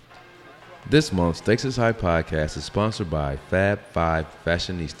This month's Stakes is High podcast is sponsored by Fab 5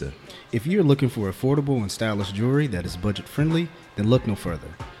 Fashionista. If you're looking for affordable and stylish jewelry that is budget friendly, then look no further.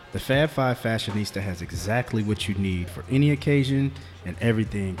 The Fab 5 Fashionista has exactly what you need for any occasion, and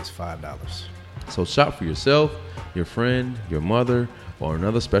everything is $5. So shop for yourself, your friend, your mother, or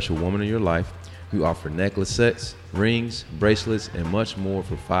another special woman in your life. We offer necklace sets, rings, bracelets, and much more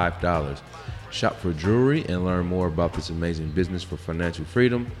for $5. Shop for jewelry and learn more about this amazing business for financial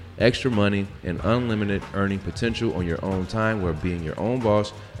freedom, extra money, and unlimited earning potential on your own time while being your own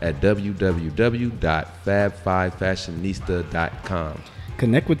boss at www.fab5fashionista.com.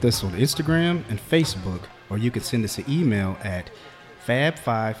 Connect with us on Instagram and Facebook, or you can send us an email at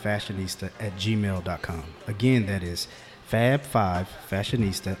fab5fashionista@gmail.com. Again, that is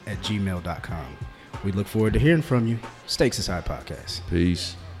fab5fashionista@gmail.com. We look forward to hearing from you. Stakes is High Podcast.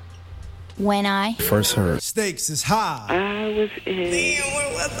 Peace. When I First heard. Stakes is high. I was in. Damn,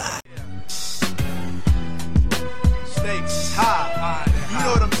 where was I? Stakes is high. You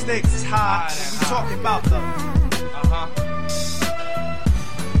know them stakes is high. We talking about the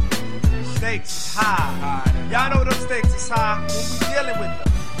stakes is high. Y'all know them stakes is high when we dealing with them.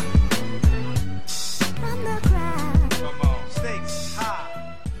 Come on, stakes is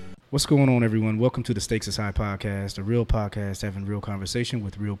high. What's going on, everyone? Welcome to the Stakes is High Podcast, a real podcast having real conversation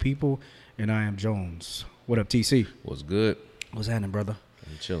with real people. And I am Jones. What up, TC? What's good? What's happening, brother?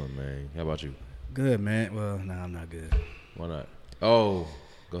 I'm chilling, man. How about you? Good, man. Well, no, I'm not good. Why not? Oh,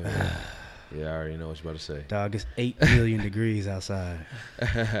 go ahead. Yeah, I already know what you're about to say. Dog, it's 8 million degrees outside.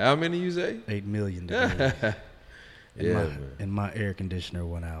 How many you say? 8 million degrees. Man. And my air conditioner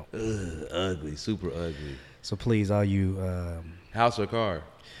went out. Ugly, super ugly. So please, all you... House or car?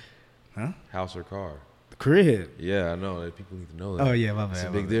 Huh? House or car? The crib. Yeah, I know. That people need to know that. Oh, yeah, my bad. It's a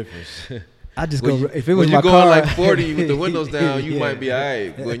big difference. I just When go... you- if it was when my you car... going like 40 with the windows down, you Yeah. might be all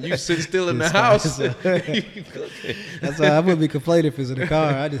right. When you sit still in the It's house, fine. That's why I wouldn't be complaining if it's in the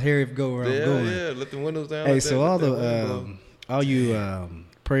car. I just hear it go where I'm going. yeah, let the windows down. Hey, like so that, all let that window all you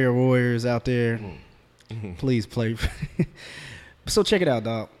prayer warriors out there, please play. So check it out,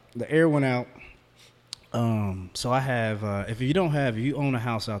 dog. The air went out. So I have. If you own a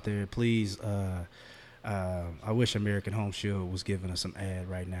house out there, please. I wish American Home Shield was giving us some ad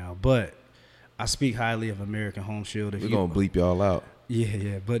right now, but I speak highly of American Home Shield. We're gonna bleep y'all out.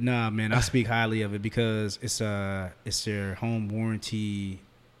 Yeah, but nah, man, I speak highly of it because it's their home warranty.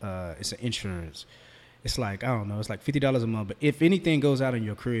 It's an insurance. It's like, I don't know, it's like $50 a month. But if anything goes out in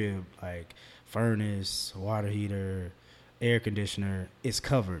your crib, like furnace, water heater, air conditioner, it's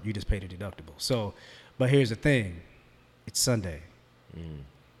covered. You just pay the deductible. So, but here's the thing, it's Sunday.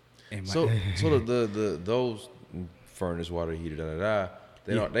 And So the those furnace, water heater,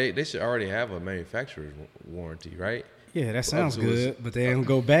 they should already have a manufacturer's warranty, right? yeah, that sounds Up to us. good, but they don't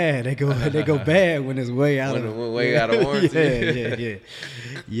go bad. They go bad when it's way out of Way out of warranty.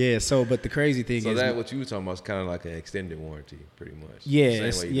 yeah. So, but the crazy thing So is, that what you were talking about is kind of like an extended warranty, pretty much. yeah, Same way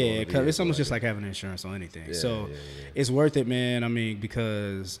you do on the because it's vehicle, almost just like having insurance on anything. Yeah, So yeah. it's worth it, man. I mean,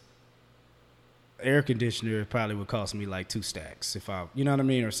 because air conditioner probably would cost me like 2 stacks if you know what I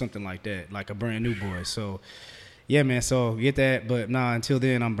mean, or something like that, like a brand new boy. So yeah, man. So get that, but nah. Until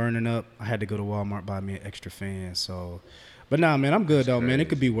then, I'm burning up. I had to go to Walmart buy me an extra fan. So, but nah, man, I'm good though, man. It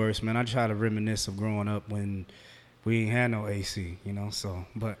could be worse, man. I try to reminisce of growing up when we ain't had no AC, you know. So,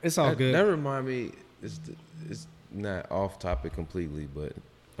 but it's all good. That remind me, it's not off topic completely, but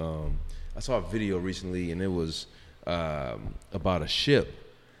I saw a video recently, and it was about a ship,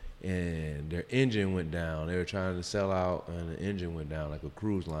 and their engine went down. They were trying to sell out, and the engine went down, like a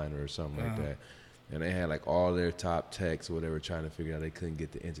cruise liner or something like that. And they had like all their top techs or whatever trying to figure out they couldn't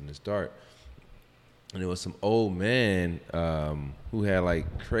get the engine to start. And it was some old man who had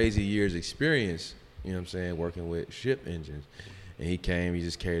like crazy years experience, you know what I'm saying, working with ship engines. And he came, he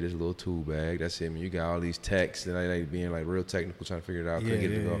just carried this little tool bag. That's him. And you got all these techs that like being like real technical, trying to figure it out, couldn't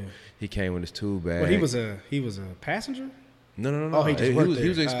get it to go. Yeah. He came with his tool bag. Well, he was a passenger. No. Oh, he just worked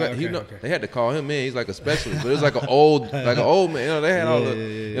there. Okay. Okay. They had to call him in. He's like a specialist, but it was like an old man. You know, they had all the.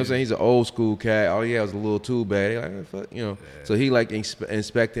 You know what I'm saying? He's an old school cat. All he had was a little tool bag. They like, fuck, you know. So he like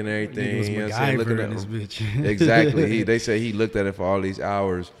inspecting everything. He was you know what I'm saying? MacGyver Looking in at this bitch. Exactly. They say he looked at it for all these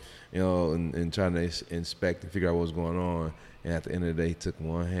hours, you know, and trying to inspect and figure out what was going on. And at the end of the day, he took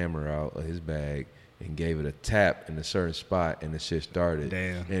one hammer out of his bag and gave it a tap in a certain spot, and the shit started.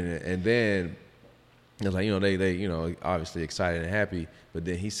 Damn. And then. It's like, you know, they you know, obviously excited and happy, but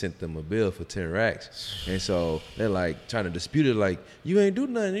then he sent them a bill for 10 racks. And so they're like trying to dispute it, like, you ain't do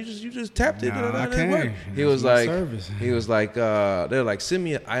nothing. You just tapped it. Nah, I can't. He was like, they're like, send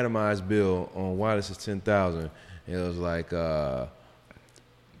me an itemized bill on why this is $10,000. It was like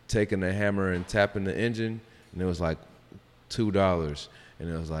taking a hammer and tapping the engine, and it was like $2, and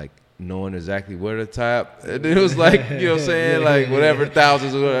it was like knowing exactly where to tap, and it was like, you know what I'm saying, like whatever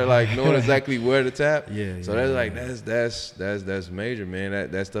thousands or whatever, like knowing exactly where to tap. So that's like that's major, man.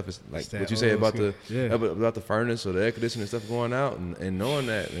 That stuff is like what you say about the furnace or the air conditioning stuff going out, and knowing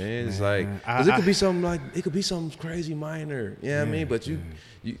that, man, it's like, because it could be something crazy minor, you know what I mean, but you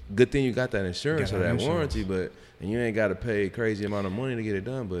good thing you got that insurance or that warranty, but and you ain't got to pay a crazy amount of money to get it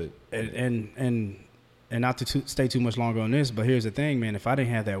done, but and not to stay too much longer on this, but here's the thing, man. If I didn't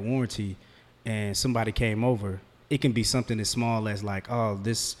have that warranty and somebody came over, it can be something as small as like, oh,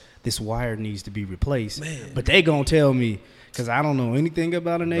 this wire needs to be replaced. Man. But they going to tell me, because I don't know anything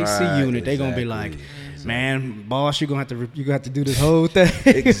about an AC unit. They going to be like, man, boss, you're going to have to do this whole thing.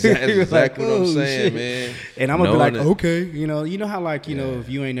 Exactly like, what I'm saying, man. And I'm going to be like, okay. You know how like, know, if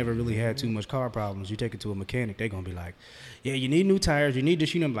you ain't never really had too much car problems, you take it to a mechanic, they going to be like, yeah, you need new tires, you need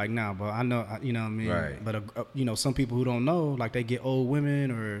this, I'm like, nah, but I know, you know what I mean? Right. But, some people who don't know, like they get old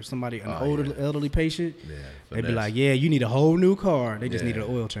women or somebody, elderly patient, they be like, yeah, you need a whole new car. They just needed an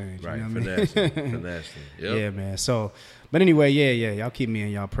oil change. Right, you know what I mean? Finessing. Yep. Yeah, man. So, but anyway, y'all keep me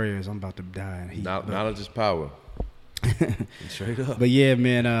in y'all prayers. I'm about to die in heat. Knowledge is power. Straight up. But yeah,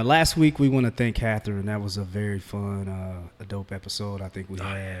 man, last week we want to thank Catherine. That was a very fun, a dope episode I think we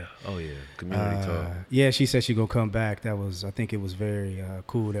had. Oh yeah, community talk. Yeah, she said she gonna come back. I think it was very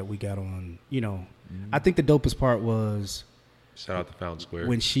cool that we got on, I think the dopest part was, shout out to Fountain Square,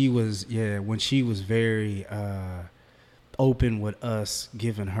 when she was very open with us,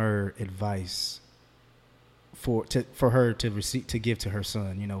 giving her advice for her to receive, to give to her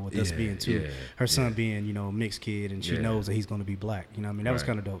son, with us being her son being, mixed kid, and she knows that he's going to be black. You know what I mean? That was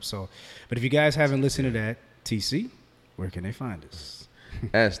kind of dope. So, but if you guys haven't listened to that, TC, where can they find us?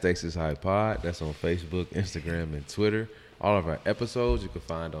 At Stakes is High Pod. That's on Facebook, Instagram, and Twitter. All of our episodes you can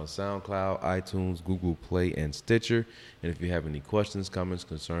find on SoundCloud, iTunes, Google Play, and Stitcher. And if you have any questions, comments,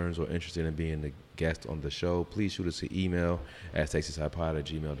 concerns, or interested in being the guest on the show, please shoot us an email at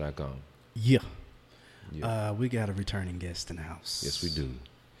stakesishighpod@gmail.com. Yeah. We got a returning guest in the house. Yes, we do.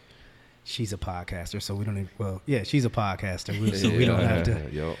 She's a podcaster, so we don't even, she's a podcaster, so we don't have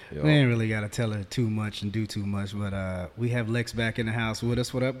to, we ain't really got to tell her too much and do too much, but we have Lex back in the house with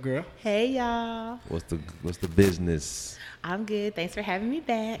us. What up, girl? Hey, y'all. What's the business? I'm good. Thanks for having me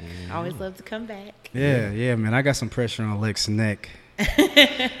back. I always love to come back. Yeah, man. I got some pressure on Lex's neck.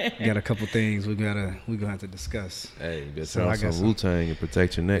 Got a couple things we're gonna have to discuss. Hey, you better throw some Wu-Tang and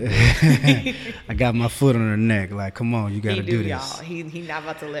protect your neck. I got my foot on her neck. Like, come on, you gotta do this. Y'all. He not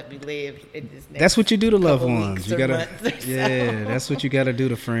about to let me live in this next. That's what you do to loved ones. You gotta, that's what you gotta do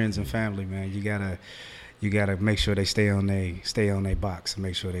to friends and family, man. You gotta make sure they stay on their box and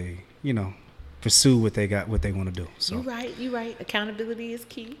make sure they, pursue what they want to do. So you right. Accountability is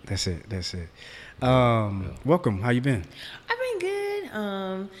key. That's it. Welcome. How you been? I've been good.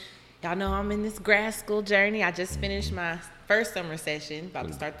 Y'all know I'm in this grad school journey. I just finished my first summer session, about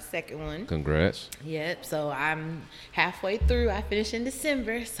to start the second one. Congrats. Yep. So I'm halfway through. I finished in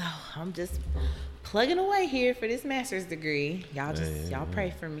December, so I'm just plugging away here for this master's degree. Y'all y'all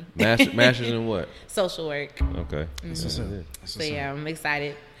pray for me. Master's in what? Social work. Okay. Mm-hmm. So yeah, I'm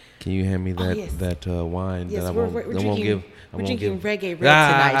excited. Can you hand me that wine that I won't give? We're drinking Reggae Red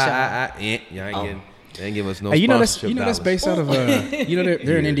tonight, y'all. They ain't give us no. Hey, sponsorship that's based out of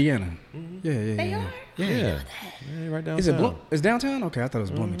they're in Indiana. Mm-hmm. Yeah. They are. Yeah, right downtown. Is it it's downtown? Okay, I thought it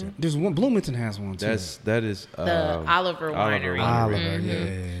was Bloomington. There's one. Bloomington has one too. That is the Oliver Winery. Oliver,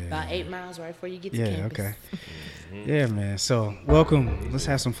 mm-hmm. About 8 miles right before you get to campus. Okay. Yeah, man. So welcome. Let's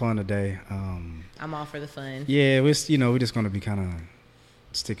have some fun today. I'm all for the fun. Yeah, we're just gonna be kind of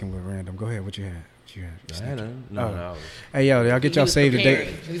sticking with random. Go ahead. What you had? No. Hey, y'all get y'all saved the date.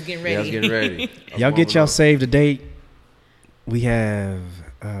 He was getting ready. I was getting ready. Y'all get y'all saved the date. We have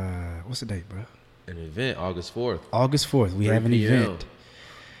what's the date, bro? An event, August 4th. August 4th. We have an event.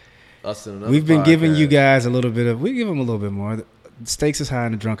 Us and another We've been podcast. giving you guys a little bit of. We give them a little bit more. The stakes is high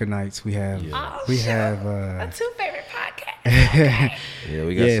in the drunken nights. We have. My two favorite podcasts.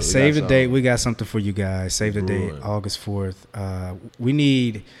 Okay. Save the date. We got something for you guys. Save the date, August 4th. We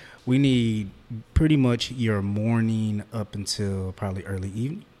need pretty much your morning up until probably early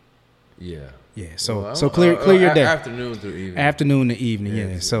evening. Yeah. So clear your day. Afternoon through evening. Afternoon to evening.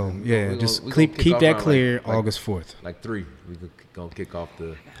 Yeah. So just keep that clear. Like August 4th. Like 3. We gonna kick off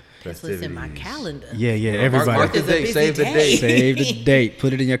the It's in my calendar. Yeah. Everybody. Mark the date. Save the date. Save the date.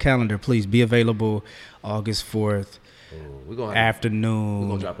 Put it in your calendar, please. Be available August 4th. Afternoon. We're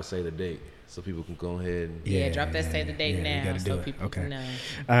gonna drop a save the date so people can go ahead and drop that save the date now so people can know.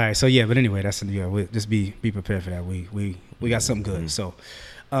 All right. So but anyway, we'll just be prepared for that. We got something good. So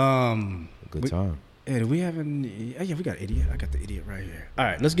Good time. Yeah, do we have an? Oh, yeah, we got idiot. I got the idiot right here. All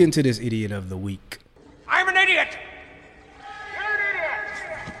right, let's get into this idiot of the week. I'm an idiot.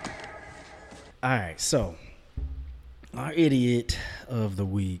 All right, so our idiot of the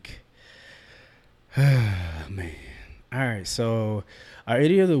week. Man. All right, so our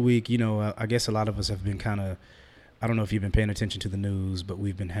idiot of the week, you know, I guess a lot of us have been kind of, I don't know if you've been paying attention to the news, but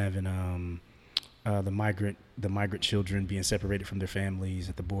we've been having the migrant children being separated from their families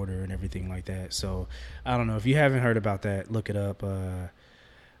at the border and everything like that. So I don't know if you haven't heard about that, look it up.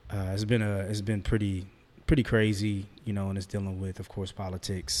 It's been pretty crazy, you know, and it's dealing with, of course,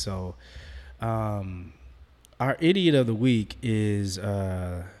 politics. So our idiot of the week is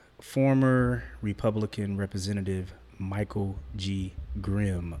former Republican Representative Michael G.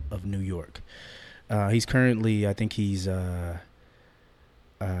 Grimm of New York. He's currently, I think he's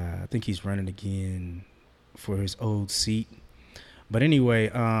running again for his old seat. But anyway,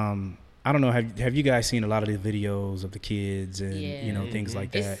 I don't know. Have you guys seen a lot of the videos of the kids and you know things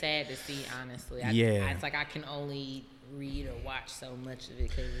like that? It's sad to see, honestly. It's like I can only read or watch so much of it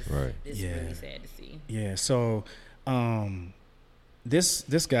because it's really sad to see. Yeah. So this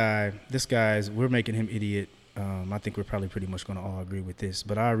guy's we're making him idiot. I think we're probably pretty much going to all agree with this.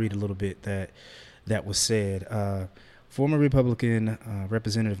 But I'll read a little bit that was said. Former Republican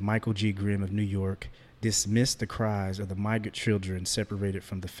Representative Michael G. Grimm of New York dismissed the cries of the migrant children separated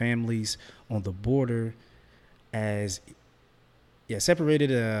from the families on the border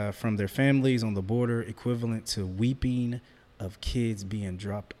separated from their families on the border, equivalent to weeping of kids being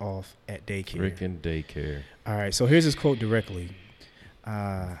dropped off at daycare. Freaking daycare. All right, so here's his quote directly.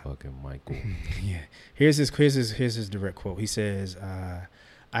 Fucking Michael. Yeah, here's his direct quote. He says,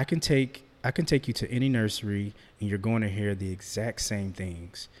 "I can take you to any nursery, and you're going to hear the exact same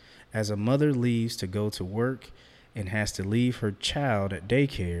things. As a mother leaves to go to work and has to leave her child at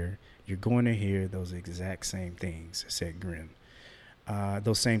daycare, you're going to hear those exact same things," said Grimm.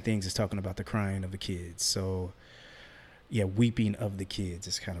 Those same things is talking about the crying of the kids. So, yeah, weeping of the kids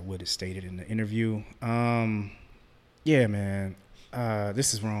is kind of what is stated in the interview. Yeah, man,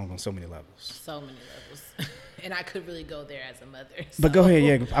 this is wrong on so many levels. So many levels. And I could really go there as a mother. So. But go ahead,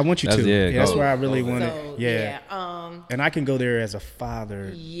 yeah. I want you to. That's where I really want to. So, yeah. And I can go there as a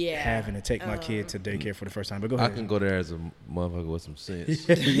father, having to take my kid to daycare for the first time. But go ahead. I can go there as a motherfucker with some sense.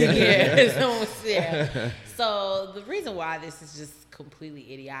 So the reason why this is just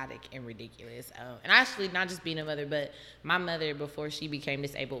completely idiotic and ridiculous, and actually not just being a mother, but my mother, before she became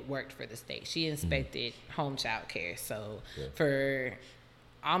disabled, worked for the state. She inspected home child care. So for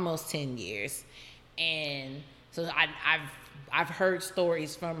almost 10 years. And so I've heard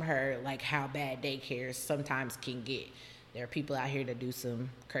stories from her, like how bad daycares sometimes can get. There are people out here that do some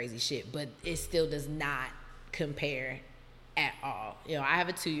crazy shit, but it still does not compare at all. You know, I have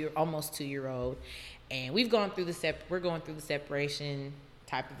a almost 2-year-old, and we're going through the separation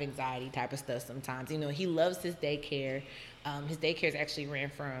type of anxiety type of stuff sometimes. You know, he loves his daycare. His daycare is actually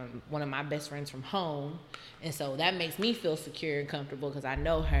ran from one of my best friends from home, and so that makes me feel secure and comfortable because I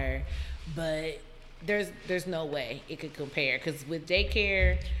know her. But there's no way it could compare, because with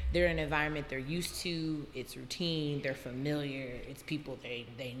daycare, they're in an environment they're used to, it's routine, they're familiar, it's people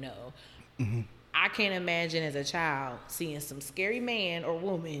they know. Mm-hmm. I can't imagine as a child seeing some scary man or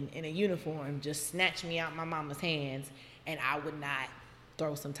woman in a uniform just snatch me out my mama's hands, and I would not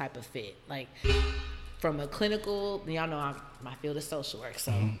throw some type of fit. Like, from a clinical, y'all know my field is social work,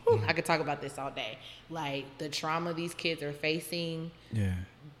 so I could talk about this all day. Like, the trauma these kids are facing. Yeah.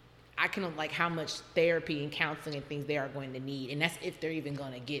 I can, like, how much therapy and counseling and things they are going to need, and that's if they're even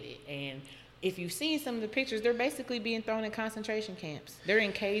going to get it. And if you've seen some of the pictures, they're basically being thrown in concentration camps. They're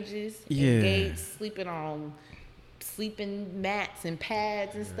in cages, in gates, sleeping on sleeping mats and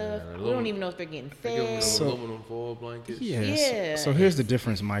pads and stuff. We don't even know if they're getting fed. They give them aluminum foil blankets. Yeah. So here's the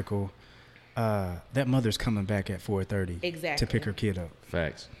difference, Michael. That mother's coming back at 4:30 to pick her kid up.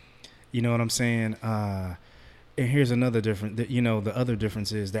 Facts. You know what I'm saying? And here's another difference. You know, the other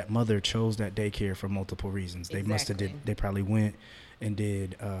difference is that mother chose that daycare for multiple reasons. They must have did. They probably went and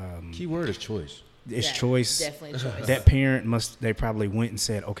did. Key word is choice. It's choice. Definitely choice. That parent they probably went and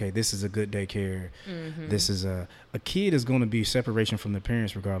said, okay, this is a good daycare. Mm-hmm. This is a kid is going to be separation from the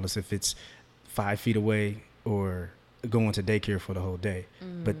parents regardless if it's 5 feet away or going to daycare for the whole day.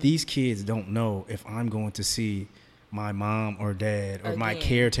 Mm-hmm. But these kids don't know if I'm going to see my mom or dad or my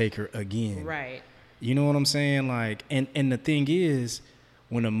caretaker again. Right. You know what I'm saying? Like, and the thing is,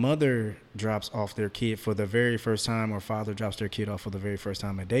 when a mother drops off their kid for the very first time, or father drops their kid off for the very first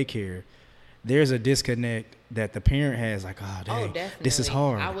time at daycare, there's a disconnect that the parent has, like, oh, dang, this is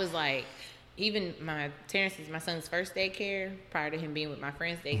hard. I was like, even Terrence's, my son's first daycare, prior to him being with my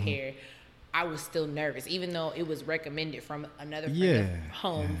friend's daycare, I was still nervous, even though it was recommended from another friend of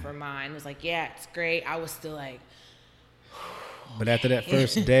home for mine. It was like, yeah, it's great. I was still like, but after that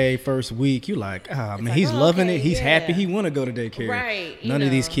first day, first week, you like, man, like, he's loving it. He's yeah. happy. He want to go to daycare. Right. None of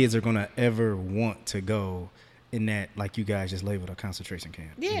these kids are gonna ever want to go in that, like you guys just labeled, a concentration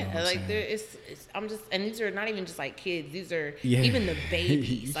camp. yeah, You know what I'm like saying? I'm just, and these are not even just like kids. These are Yeah. even the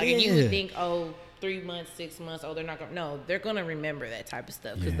babies. Like, and you Yeah. would think, 3 months, 6 months, they're not gonna. No, they're gonna remember that type of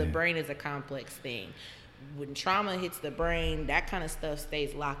stuff because the Yeah. brain is a complex thing. When trauma hits the brain, that kind of stuff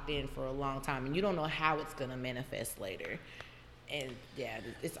stays locked in for a long time, and you don't know how it's gonna manifest later. And yeah,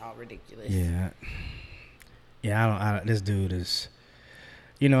 it's all ridiculous. Yeah. This dude is,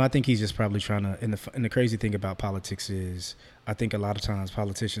 I think he's just probably trying to, and the crazy thing about politics is, I think a lot of times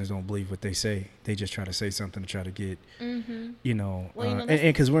politicians don't believe what they say. They just try to say something to try to get, and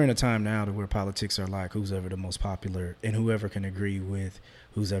because we're in a time now where politics are like who's ever the most popular and whoever can agree with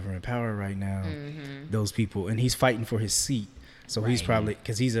who's ever in power right now, those people, and he's fighting for his seat. So he's probably,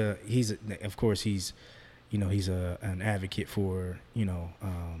 because he's an advocate for,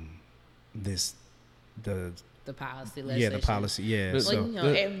 The policy, the policy, yeah. Well, So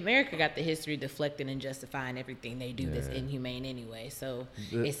America got the history deflecting and justifying everything they do that's inhumane anyway. So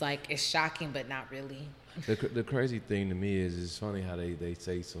it's like, it's shocking, but not really. The crazy thing to me is it's funny how they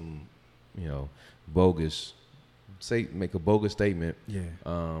say some, bogus, make a bogus statement,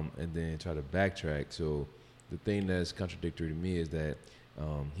 and then try to backtrack. So the thing that's contradictory to me is that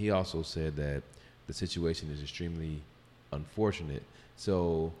he also said that the situation is extremely unfortunate.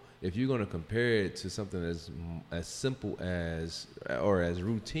 So if you're going to compare it to something as simple as, or as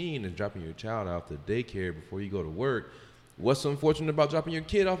routine as dropping your child off to daycare before you go to work, what's unfortunate about dropping your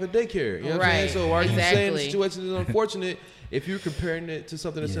kid off at daycare? You know what I'm saying? So are you saying the situation is unfortunate if you're comparing it to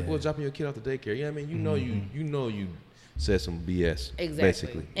something as simple as dropping your kid off to daycare? You know what I mean? You know you said some BS,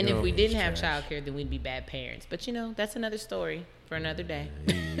 basically. And if we didn't have childcare, then we'd be bad parents. But that's another story for another day.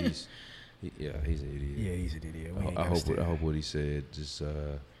 He's an idiot. Yeah, he's an idiot. I hope what he said just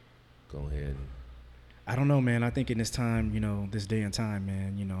go ahead. And I don't know, man. I think in this time, this day and time,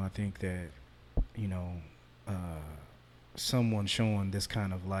 man, I think that, someone showing this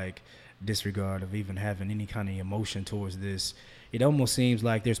kind of like disregard of even having any kind of emotion towards this, it almost seems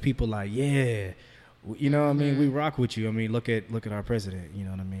like there's people like, yeah, what I mean, we rock with you. I mean, look at our president, you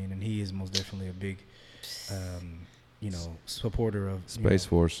know what I mean? And he is most definitely a big, supporter of Space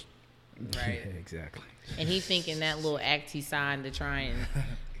Force. Right. Yeah, exactly. And he thinking that little act he signed to try and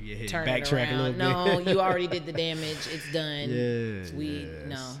turn backtrack it around. a little bit. No, you already did the damage. It's done. Yeah,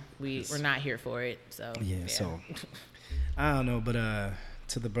 we're not here for it. So So I don't know, but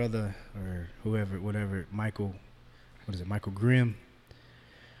to the brother or whatever, Michael Grimm,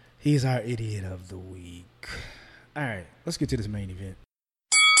 he's our idiot of the week. All right, let's get to this main event.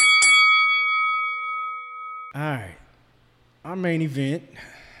 All right, our main event.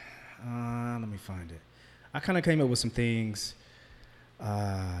 Let me find it. I kind of came up with some things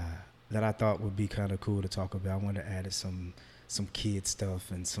that I thought would be kind of cool to talk about. I wanted to add some kid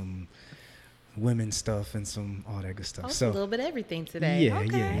stuff and some women stuff and some all that good stuff. So a little bit of everything today. Yeah.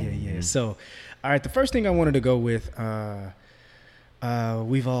 Mm-hmm. So, all right, the first thing I wanted to go with,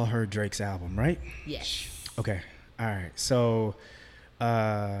 we've all heard Drake's album, right? Yes. Okay. All right. So,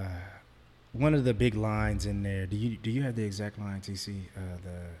 one of the big lines in there. Do you have the exact line, TC?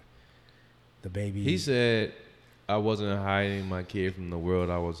 The baby. He said, "I wasn't hiding my kid from the world.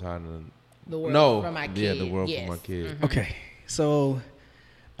 I was hiding the world from my kid. Yeah, the world from my kid." Mm-hmm. Okay. So,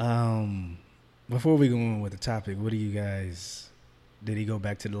 before we go on with the topic, what do you guys? Did he go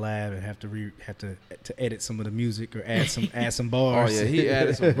back to the lab and have to edit some of the music or add some bars? Oh yeah, he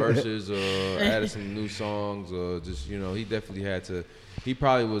added some verses or added some new songs or just he definitely had to. He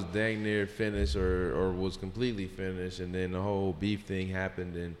probably was dang near finished or was completely finished, and then the whole beef thing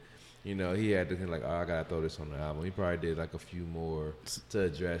happened, and he had to think like, I gotta throw this on the album. He probably did like a few more to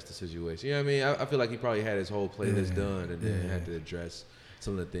address the situation. You know what I mean? I feel like he probably had his whole playlist done and then had to address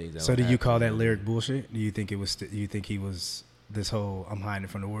some of the things. That so do you call that lyric bullshit? Do you think it was? Do you think he was this whole I'm hiding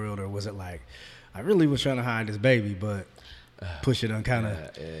from the world, or was it like I really was trying to hide this baby, but push it on kind of?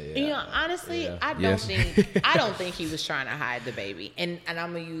 Honestly, I don't think he was trying to hide the baby. And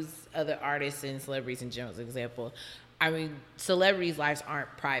I'm gonna use other artists and celebrities in general as an example. I mean, celebrities' lives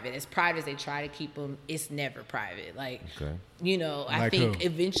aren't private. As private as they try to keep them, it's never private. I think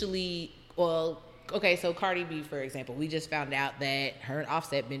eventually, okay, so Cardi B, for example, we just found out that her and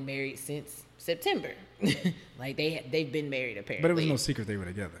Offset been married since September. Like they've been married apparently. But it was no secret they were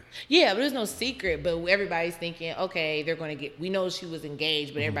together. Yeah, but it was no secret. But everybody's thinking, okay, they're going to get. We know she was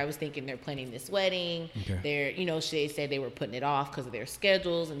engaged, but everybody was thinking they're planning this wedding. Okay. They're, they said they were putting it off because of their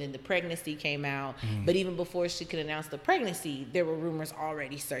schedules, and then the pregnancy came out. But even before she could announce the pregnancy, there were rumors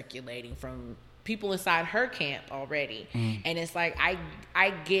already circulating from people inside her camp already. And it's like I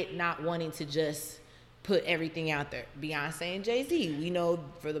get not wanting to just put everything out there. Beyonce and Jay-Z, we know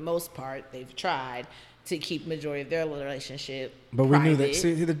for the most part they've tried to keep majority of their relationship But private. we knew that.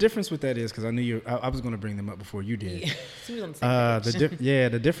 See, the difference with that is because I knew I was going to bring them up before you did. Yeah. So we on the same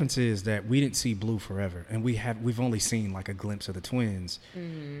page. The difference is that we didn't see Blue forever, and we've only seen like a glimpse of the twins. I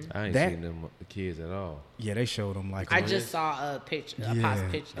ain't seen them kids at all. Yeah, they showed them like I just saw a picture, a Yeah.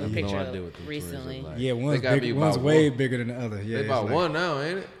 picture No idea what them twins recently. look like. yeah, They gotta be one's about way one. bigger than the other. Yeah, They it's about like- one now,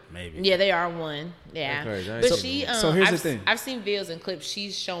 ain't it? maybe. Yeah, they are one. Yeah, Okay, I ain't but seen she. them. So here's the I've, thing. I've seen videos and clips.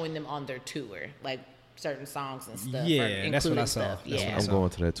 She's showing them on their tour, like certain songs and stuff. Yeah, or that's what I included saw. stuff. That's what Yeah. I I'm saw. going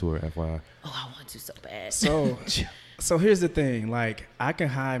to that tour, FYI. Oh, I want to so bad. So here's the thing. Like, I can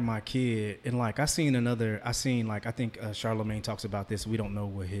hide my kid, and like I think Charlamagne talks about this. We don't know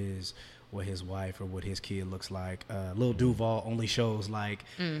what his wife or what his kid looks like. Lil Duval only shows like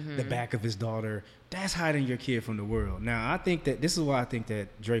the back of his daughter. That's hiding your kid from the world. Now, I think that this is why I think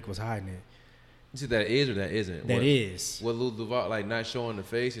that Drake was hiding it. You said that is or that isn't? That is. What Lil Duval, like not showing the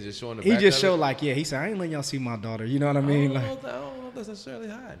face and just showing the He back just of showed it? like, yeah, he said, I ain't letting y'all see my daughter. You know what I I mean? don't, Like, know, I don't know if that's necessarily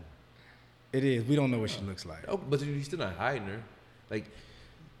hiding. it is. We don't know what she looks like. Oh, but he's still not hiding her. Like,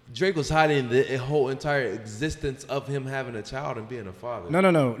 Drake was hiding the whole entire existence of him having a child and being a father.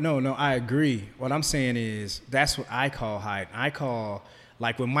 No. I agree. What I'm saying is that's what I call hiding. I call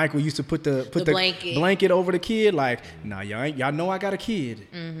like when Michael used to put the blanket over the kid. Like, nah, y'all know I got a kid.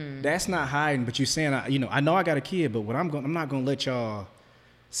 That's not hiding. But you saying, I know I got a kid. But I'm not gonna let y'all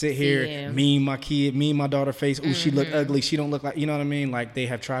sit here, him. mean my kid, mean my daughter face. Ooh, she look ugly. She don't look like, you know what I mean? Like they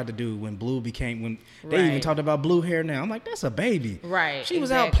have tried to do when they even Right. talked about blue hair now. I'm like, that's a baby. Right. She was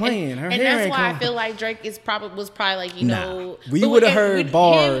out exactly. playing. Her and hair that's ain't why I come- feel like Drake was probably like, Nah, we but would have and heard we-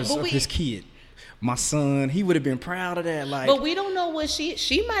 bars him- but of we- his kid. My son, he would have been proud of that. Like, But we don't know what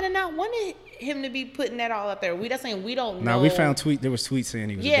she might have not wanted him to be putting that all out there. That's saying we don't know. we found there was tweets saying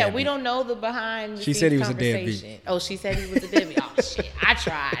he was. a Yeah, deadbeat. we don't know the behind. The She said he scenes was a deadbeat. conversation. Oh, she said he was a deadbeat. Oh shit! I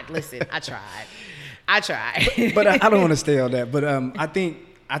tried. Listen, I tried. But I don't want to stay on that. But I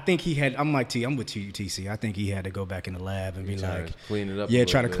think he had. I'm with you, TC. I think he had to go back in the lab and be Try to like, clean it up a yeah,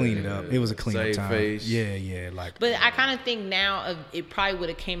 little try to bit. clean it up. It was a clean up Save time. face. Yeah, like. But I kind of think now it probably would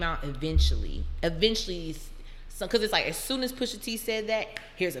have came out eventually. Because it's like as soon as Pusha T said that,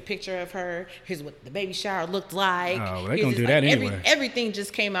 here's a picture of her. Here's what the baby shower looked like. Oh, they Here's gonna this, do that like, anyway. Everything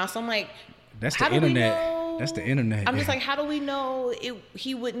just came out. So I'm like, That's how the do we internet. know? That's the internet. I'm just like, how do we know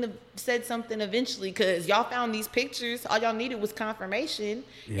he wouldn't have said something eventually? Because y'all found these pictures. All y'all needed was confirmation.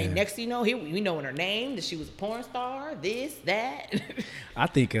 Yeah. And next thing you know, here we know her name, that she was a porn star, this, that. I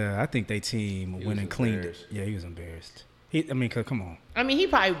think they team went was and cleaned it. embarrassed. Yeah, he was embarrassed. Come on. I mean, he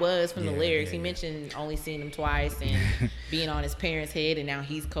probably was from the Yeah, lyrics. yeah, he yeah. mentioned only seeing him twice and being on his parents' head, and now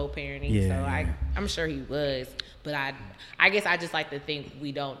he's co-parenting. Yeah, So yeah. I'm sure he was, but I guess I just like to think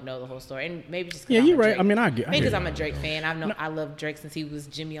we don't know the whole story, and maybe just 'cause Yeah, I'm you're a right. Drake- I mean, I get maybe because it. I'm a Drake fan. I love Drake since he was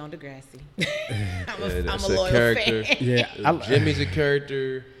Jimmy on Degrassi. I'm That's a a loyal character. fan. Yeah, Jimmy's a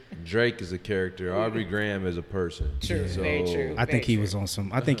character. Drake is a character. Aubrey Graham is a person. True, very true. I think Very he was on some.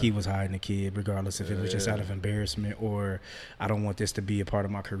 I think he was hiding the kid, regardless if it was just Yeah. out of embarrassment or I don't want this to be a part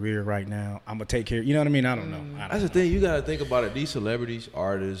of my career right now. I'm gonna take care. You know what I mean? I don't know. That's the thing. You got to think about it. These celebrities,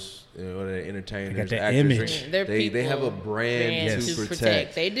 artists, they're entertainers, They got that actors, image. They're they have a people, brand to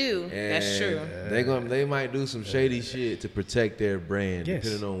protect. They do. That's true. They might do some shady shit to protect their brand, Yes.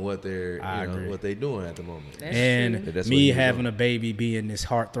 depending on what I agree. what they're doing at the moment. That's And true. That's what me he was having on. a baby, being this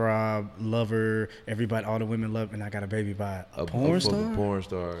heartthrob lover, everybody, all the women love, and I got a baby by a porn star. fucking porn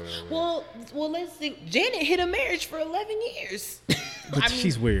star. Well, let's see. Janet hit a marriage for 11 years. But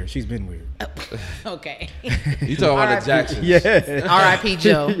she's weird. She's been weird. Okay. You talking about the Jacksons? Yeah, R.I.P.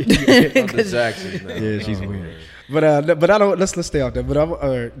 Joe. The Jacksons. Now. yeah, she's Oh, weird. man. But I don't. Let's stay off that.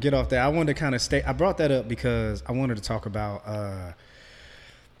 But get off that. I wanted to kind of stay. I brought that up because I wanted to talk about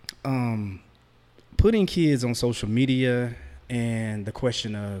putting kids on social media and the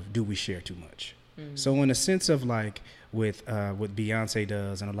question of do we share too much. So in a sense of like with what Beyonce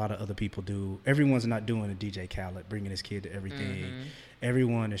does and a lot of other people do, everyone's not doing a DJ Khaled bringing his kid to everything.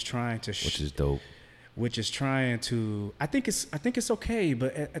 Everyone is trying to Which is dope. which is trying to. I think it's okay,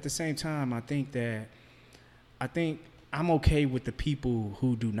 but at the same time, I think I'm okay with the people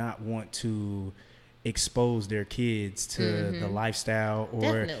who do not want to expose their kids to the lifestyle,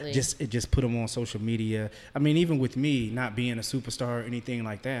 or Definitely. just put them on social media. I mean, even with me not being a superstar or anything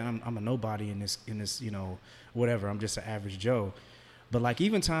like that, I'm a nobody in this, whatever. I'm just an average Joe. But like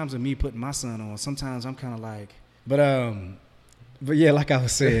even times of me putting my son on, sometimes I'm kind of like, but yeah, like I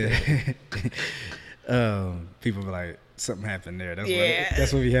was saying, people be like, something happened there.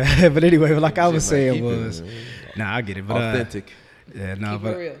 That's what we had. But anyway, like I was saying was, nah, I get it. But authentic. Yeah, no, Keep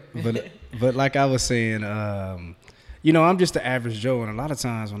it but but like I was saying, I'm just the average Joe, and a lot of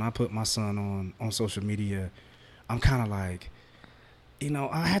times when I put my son on social media, I'm kind of like,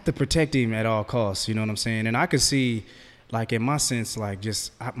 I have to protect him at all costs. You know what I'm saying? And I could see, like in my sense, like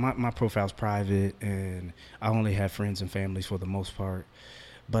just my profile's private, and I only have friends and families for the most part.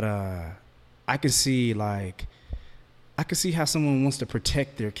 But I could see how someone wants to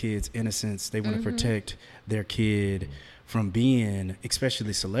protect their kid's innocence. They want to protect their kid from being,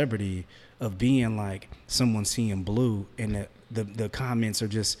 especially celebrity, of being like someone seeing blue, and the comments are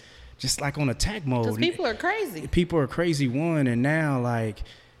just like on attack mode. Because people are crazy. People are crazy, one, and now like,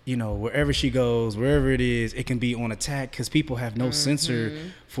 wherever she goes, wherever it is, it can be on attack because people have no censor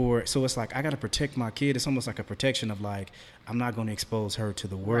for it. So it's like, I got to protect my kid. It's almost like a protection of like, I'm not going to expose her to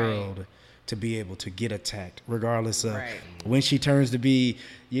the world to be able to get attacked, regardless of when she turns to be,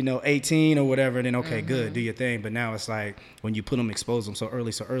 18 or whatever, then okay, good, do your thing. But now it's like when you put them, expose them so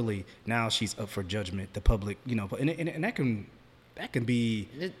early, now she's up for judgment, the public, and that can be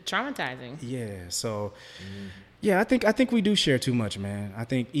It's traumatizing. yeah. So yeah, I think we do share too much, man. I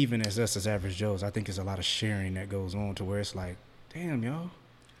think even as us as average Joes, I think there's a lot of sharing that goes on to where it's like, damn, yo.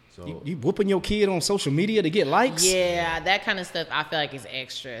 So You whooping your kid on social media to get likes? Yeah, that kind of stuff I feel like is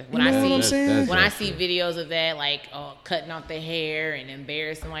extra. When You know what I'm saying? When I see videos of that, like cutting off the hair and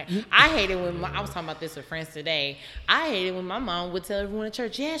embarrassing, like I hate it when I was talking about this with friends today. I hate it when my mom would tell everyone at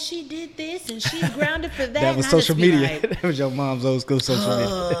church, "Yeah, she did this and she's grounded for that." That was and I just social be media. like, That was your mom's old school social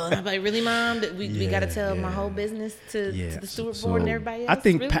media. I'm like, really, Mom? That we got to tell my yeah. whole business to the steward So, board and everybody else? I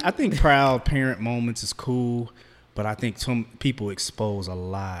think Really? I think proud parent moments is cool, but I think some people expose a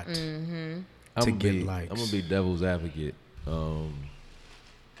lot to get likes. I'm gonna be devil's advocate.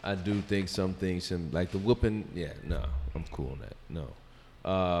 I do think some things, like the whooping. Yeah, no, I'm cool on that. No,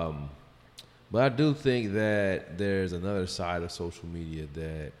 but I do think that there's another side of social media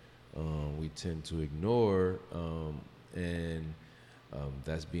that we tend to ignore, and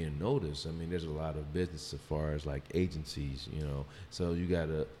that's being noticed. I mean, there's a lot of business as far as like agencies, So you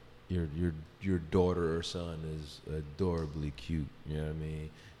gotta your daughter or son is adorably cute. You know what I mean?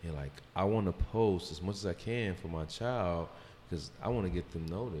 And like, I want to post as much as I can for my child because I want to get them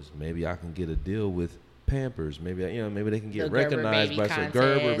noticed. Maybe I can get a deal with Pampers. Maybe maybe they can get The Gerber recognized baby by some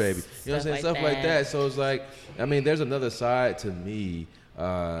Gerber baby. contests, You know what I'm saying? Stuff like that. So it's like, I mean, there's another side to me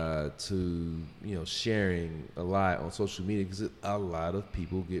to sharing a lot on social media because a lot of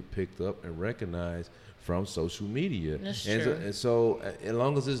people get picked up and recognized from social media. That's and true. So as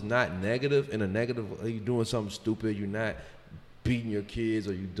long as it's not negative, in a negative, you're doing something stupid, you're not beating your kids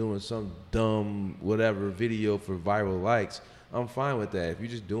or you're doing some dumb whatever video for viral likes, I'm fine with that. If you're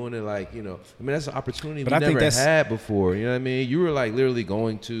just doing it like, I mean, that's an opportunity we never had before. You know what I mean? You were like literally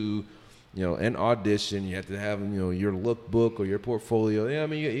going to, an audition. You have to have, your lookbook or your portfolio. You know what I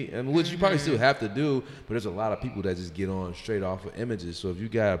mean? Which you probably still have to do, but there's a lot of people that just get on straight off of images. So if you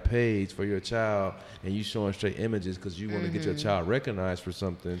got a page for your child and you showing straight images because you want to get your child recognized for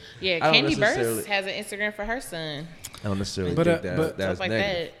something. Yeah, I don't Candy necessarily- Burst has an Instagram for her son. I don't necessarily But, think but- that's Stuff like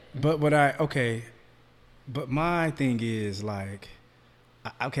negative. that. But my thing is like,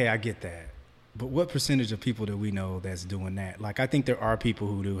 okay, I get that. But what percentage of people do we know that's doing that? Like, I think there are people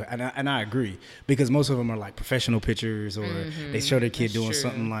who do, and I agree, because most of them are like professional pictures, or they show their kid That's doing true.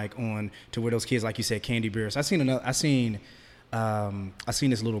 something like on to where those kids, like you said, Candy Bears. I seen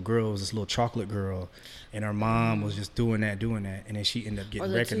this little girl, it was this little chocolate girl, and her mom was just doing that, and then she ended up Or getting the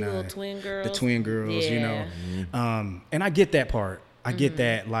two recognized. little twin girls. The twin girls, Yeah. And I get that part. I get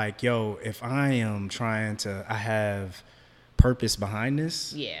that, like, yo, if I am trying to, I have purpose behind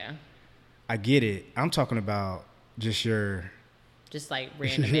this. Yeah. I get it. I'm talking about just your, Just like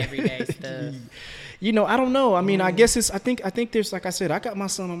random everyday stuff. I don't know. I mean, I guess I think there's, like I said, I got my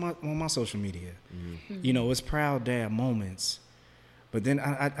son on my social media. It's proud dad moments. But then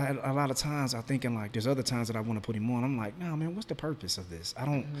I a lot of times I'm thinking like, there's other times that I want to put him on. I'm like, no, man, what's the purpose of this? I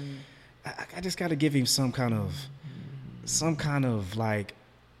don't. I just got to give him some kind of like.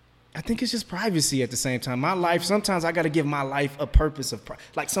 I think it's just privacy at the same time. My life, sometimes I got to give my life a purpose of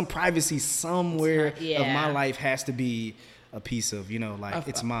like some privacy somewhere of Yeah. my life has to be a piece of, you know, like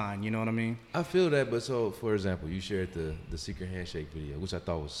it's mine. You know what I mean? I feel that, but so for example, you shared the secret handshake video, which I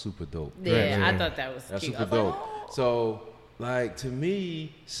thought was super dope. Yeah, Right. I thought that was That's cute. super I was like, dope. "Oh." So, like to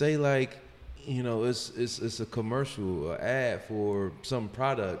me, say like, you know, it's a commercial, an ad for some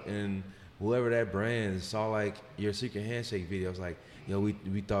product, and whoever that brand saw like your secret handshake video, was like, yo, we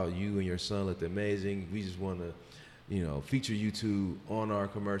thought you and your son looked amazing. We just want to, you know, feature you two on our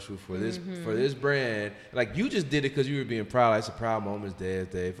commercial for this brand. Like you just did it because you were being proud. Like, it's a proud moment. It's Dad's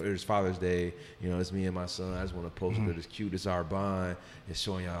Day. It's Father's Day. You know, it's me and my son. I just want to post it. It's cute. It's our bond. It's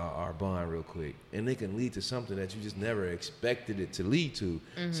showing y'all our bond real quick, and it can lead to something that you just never expected it to lead to.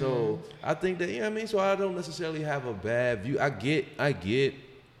 So I think that, you know what I mean. So I don't necessarily have a bad view. I get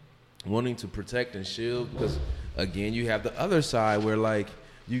wanting to protect and shield, because again, you have the other side where like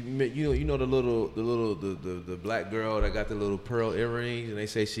you know the black girl that got the little pearl earrings, and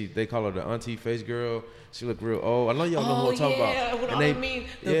they call her the auntie face girl. She look real old. I know y'all know who I'm talking about. With And all they- the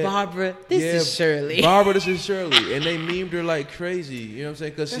memes. Barbara, this is Shirley. Barbara, this is Shirley. And they memed her like crazy. You know what I'm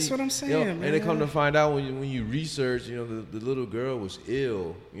saying? That's what I'm saying, you know, and they man. come to find out when you research, you know, the little girl was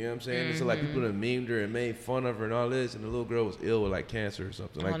ill. You know what I'm saying? And so like people that memed her and made fun of her and all this, and the little girl was ill with like cancer or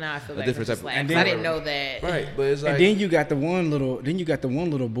something. Oh, Like now I feel a like different just type like, of. And I then- didn't know that. Right, but it's like. And then you got the one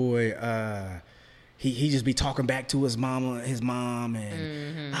little boy. He just be talking back to his mom,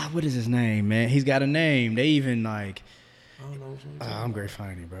 and what is his name, man? He's got a name. They even like. I don't know what you're talking I'm great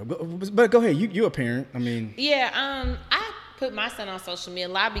funny, bro. But go ahead. You a parent? I mean. Yeah, I put my son on social media a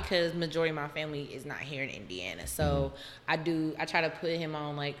lot because majority of my family is not here in Indiana. So I try to put him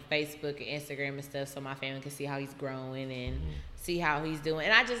on like Facebook and Instagram and stuff so my family can see how he's growing and see how he's doing.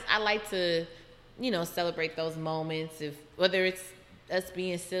 And I like to, you know, celebrate those moments, if whether it's us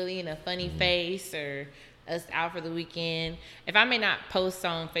being silly in a funny face or us out for the weekend. If I may not post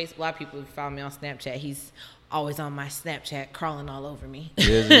on Facebook, a lot of people who follow me on Snapchat, he's always on my Snapchat crawling all over me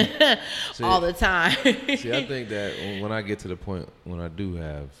See, all the time. See, I think that when I get to the point when I do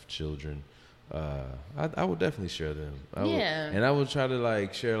have children, I would definitely share them. And I would try to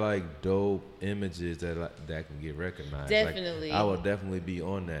like share like dope images that can get recognized. Definitely. Like, I would definitely be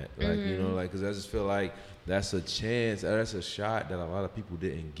on that. Like you know, like because I just feel like that's a chance, that's a shot that a lot of people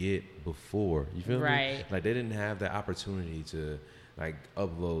didn't get before. You feel me? Right. Like they didn't have the opportunity to like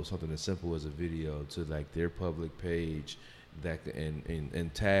upload something as simple as a video to like their public page that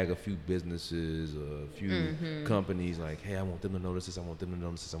and tag a few businesses or a few companies like, hey, I want them to notice this, I want them to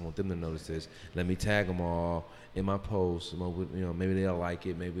notice this, I want them to notice this. Let me tag them all in my post. You know, maybe they'll like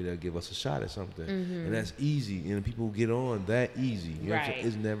it, maybe they'll give us a shot at something. And that's easy. You know, people get on that easy. You know what I'm saying? Right.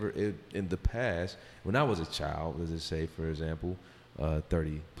 It's never in the past. When I was a child, let's just say, for example,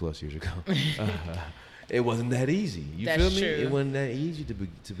 30 plus years ago, it wasn't that easy. You That's feel me? true. It wasn't that easy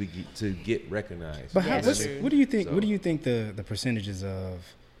to get recognized. But That's true. what do you think? So- What do you think the percentages of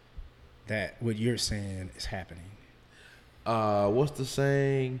that? What you're saying is happening? What's the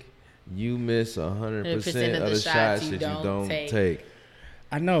saying? You miss 100% of the shots that you don't take.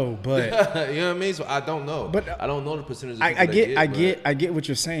 I know, but You know what I mean? So I don't know. But, I don't know the percentage. Of I people that get what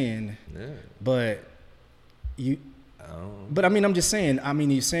you're saying. Yeah. But you. I don't know. But I mean, I'm just saying. I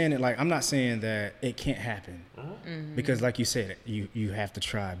mean, you're saying it like I'm not saying that it can't happen, because like you said, you have to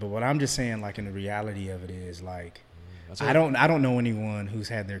try. But what I'm just saying, like in the reality of it is like, I don't know anyone who's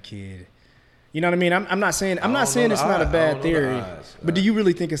had their kid. You know what I mean? I'm not saying don't know it's the not a odds. I bad don't know the theory. odds. But do you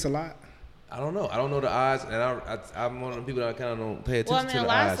really think it's a lot? I don't know. I don't know the odds, and I'm one of the people that kind of don't pay Well, I attention mean, to a the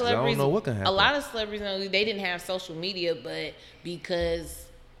lot of odds. 'Cause I celebrities, don't know what can happen. a lot of celebrities, you know, they didn't have social media, but because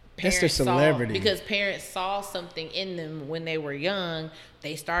That's their celebrity. parents saw something in them when they were young,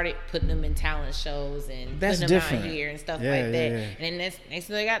 they started putting them in talent shows and That's putting them different. out here and stuff Yeah, like yeah, that. yeah. And then next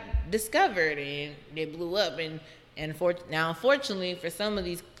thing they got discovered and they blew up. Now, unfortunately, for some of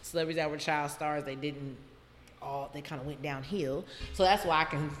these celebrities that were child stars, they kind of went downhill. So that's why I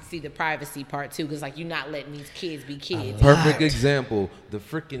can see the privacy part too, because like you're not letting these kids be kids. Perfect example: the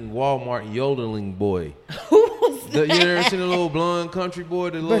freaking Walmart yodeling boy. You ever seen the little blonde country boy,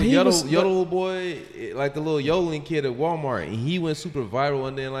 the little he was- yodel boy, like the little yodeling kid at Walmart, and he went super viral,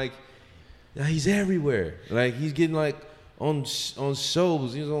 and then like, now he's everywhere. Like he's getting like on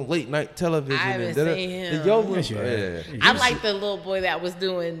shows, he's on late night television. I haven't and seen him. The yodeling, Yes, you have. yeah. I like the little boy that was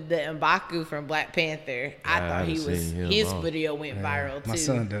doing the M'Baku from Black Panther. I thought he haven't was seen him. his Oh. video went viral too. My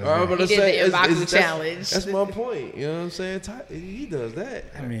son does. I was that. about to He did say, the M'Baku that's- challenge. That's my point. You know what I'm saying? He does that.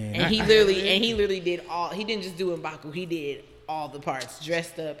 I mean, And he literally did all. He didn't just do M'Baku. He did all the parts,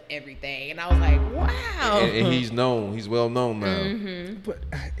 dressed up, everything. And I was like, wow. And he's known. He's well known now. but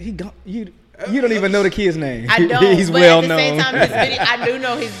he got you. You don't even know the kid's name. I don't. He's but well at the known. same time, I do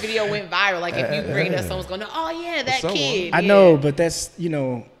know his video went viral. Like if you bring it up, someone's going, "Oh yeah, that Someone. kid." I yeah. know, but that's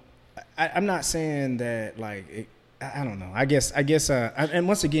I'm not saying that like I don't know. I guess and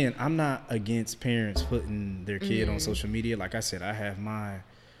once again, I'm not against parents putting their kid on social media. Like I said, I have my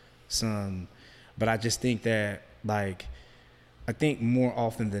son, but I just think that like I think more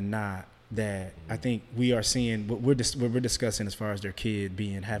often than not that I think we are seeing what we're discussing as far as their kid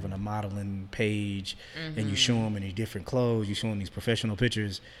having a modeling page, and you show them in these different clothes, you show them these professional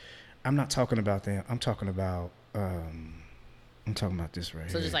pictures. I'm not talking about that. I'm talking about this right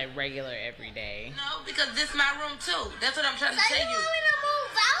So here. just like regular everyday. No, because this is my room too. That's what I'm trying to So tell you you. want me to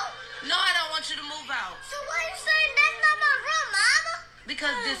move out? No, I don't want you to move out. So why you saying that's not my room, mama?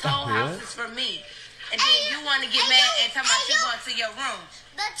 Because this whole house is for me. And then you want to get mad and talk about you going to your room.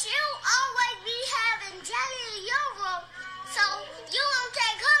 But you always be having jelly in your room, so you won't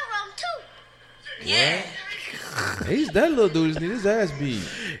take her room too. Yeah. He's that little dude just need his ass beat.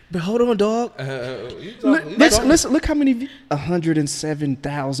 But hold on, dog. Look how many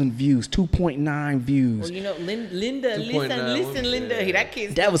 107,000 views, 2.9 views. Well, you know, Linda, 2.9, Linda, yeah. that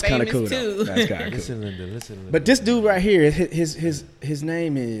kid's That was kind of famous cool. too. Though. That's kind of cool. Listen, Linda. But this dude right here, his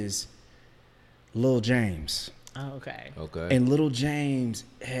name is Lil James. Oh, okay. Okay. And Little James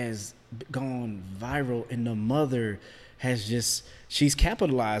has gone viral, and the mother has she's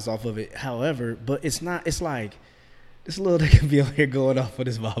capitalized off of it. However, but it's like this little nigga be out here going off of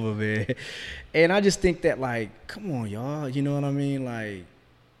this mama, man. And I just think that, like, come on, y'all. You know what I mean? Like,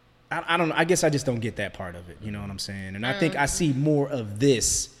 I don't know. I guess I just don't get that part of it. You know what I'm saying? And I think I see more of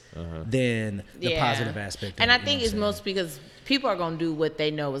this than the positive aspect of and it. I think it's most because people are going to do what they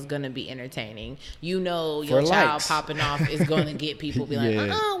know is going to be entertaining. You know, For your child likes. popping off is going to get people be like,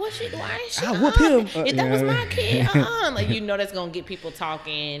 Yeah. what's she doing? I'll whoop him. If that was Yeah. my kid, like, you know, that's going to get people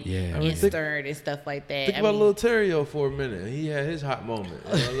talking Yeah. and stirred and stuff like that. Think about Lil Terrio for a minute. He had his hot moment.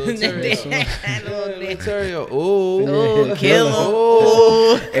 Lil Terrio. Lil Terrio. Oh, kill him.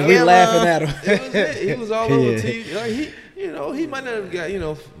 Oh, And we laughing at him. It was it. He was all over Yeah. TV. Like he might not have got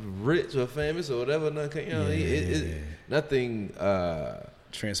rich or famous or whatever. Nothing.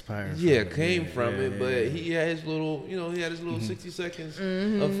 Transpired. Yeah, from it. came from Yeah, it, but yeah. he had his little, 60 seconds of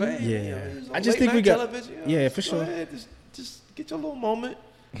fame. Yeah. He was on I just late think we night got- television, yeah, for Go sure. ahead, just get your little moment.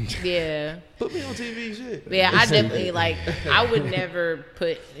 Yeah. Put me on TV, shit. Yeah, I definitely I would never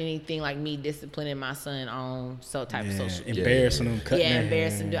put anything like me disciplining my son on type of social media. Embarrassing them, cutting Yeah, their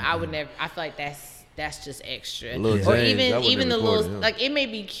embarrassing. hair. I would never. I feel like that's just extra. Lil Or James, I wouldn't even the record little him. like it may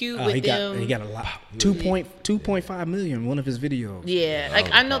be cute Oh, with he them. got a lot. 2.5 million. One of his videos. Yeah, like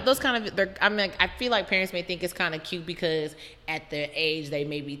I know those kind of. I feel like parents may think it's kind of cute because at their age they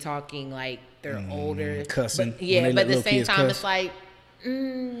may be talking like they're older, cussing. But, yeah, When they but at let the same little kids time cuss. it's like.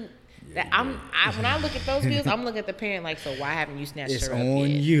 When I look at those videos, I'm looking at the parent like, so why haven't you snatched It's her up on yet?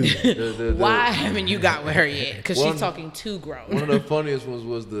 you. Why haven't you got with her yet? Because One- she's talking too grown. One of the funniest ones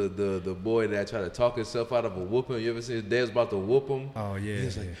was the boy that tried to talk himself out of a whooping. You ever see his dad was about to whoop him? Oh yeah. He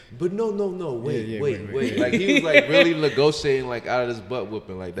was like, but no, wait, Yeah, wait. Like he was like really negotiating like out of this butt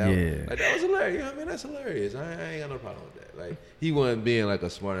whooping like that. Yeah. Like that was hilarious. I mean, that's hilarious. I ain't got no problem with that. Like he wasn't being like a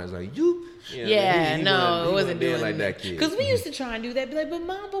smart ass like you. You know, Yeah, he it wasn't being doing like that kid. Because we used to try and do that, be like, but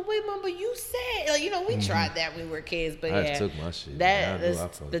mom, but you said, like, we tried that when we were kids, but I yeah, just took my shit. that I knew I the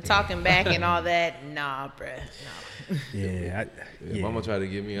fucked talking back and all that, nah, bruh, no. Yeah. If Mama tried to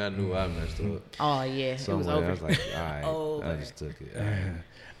get me, I knew I messed up. Oh yeah, Some it was way. over. I was like, all right, Over. I just took it. All right.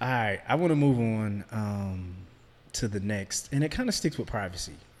 All right. I want to move on to the next, and it kind of sticks with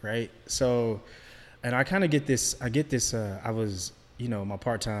privacy, right? So, and I kind of get this. I was, my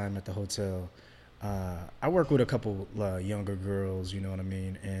part time at the hotel. I work with a couple younger girls, you know what I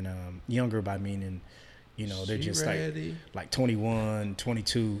mean? And younger by meaning, they're She just ready. like 21,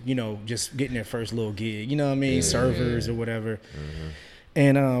 22, just getting their first little gig, you know what I mean? Servers or whatever.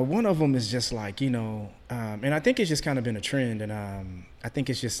 And one of them is just like, and I think it's just kind of been a trend. And I think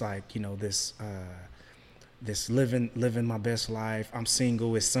it's just like, this living my best life. I'm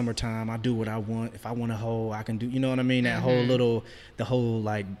single. It's summertime. I do what I want. If I want a hoe, I can do, you know what I mean? That the whole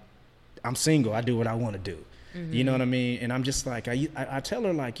like, I'm single. I do what I want to do. You know what I mean? And I'm just like, I tell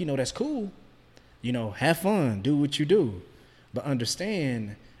her like, that's cool. Have fun, do what you do, but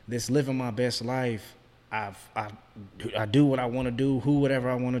understand this living my best life. I do what I want to do, whatever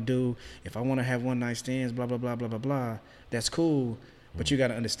I want to do. If I want to have one night stands, blah, blah, blah, blah, blah, blah, that's cool. But you got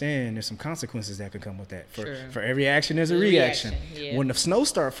to understand there's some consequences that can come with that. For every action, there's a reaction. Yeah. When the snow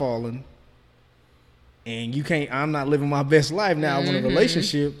start falling, and you can't. I'm not living my best life now. I want a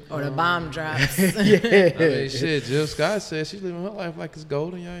relationship. Or the bomb drops. I mean, shit. Jill Scott said she's living her life like it's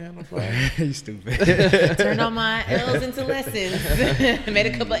golden. Y'all ain't had no problem. You stupid. Turned all my L's into lessons. Made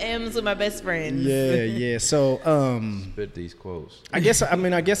a couple M's with my best friends. Yeah. So, Spit these quotes. I guess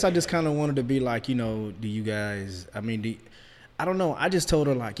I just kind of wanted to be like, you know, do you guys? I mean, I don't know. I just told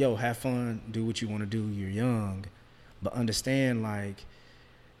her like, yo, have fun, do what you want to do. You're young, but understand like,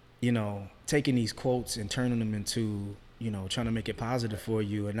 you know, taking these quotes and turning them into, you know, trying to make it positive for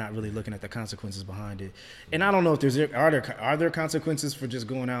you and not really looking at the consequences behind it. And I don't know if are there consequences for just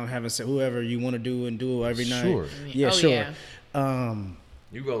going out and having whoever you want to do and do every night. Sure. Yeah, Oh, sure. yeah.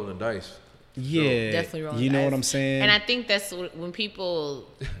 You rolling the dice. Yeah, Definitely rolling you know dice. what I'm saying? And I think that's when people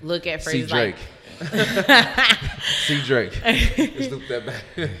look at See phrases Drake. like, See Drake. Let's loop that back.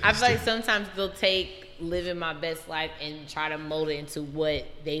 I feel like sometimes they'll take living my best life and try to mold it into what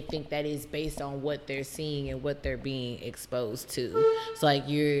they think that is based on what they're seeing and what they're being exposed to. So like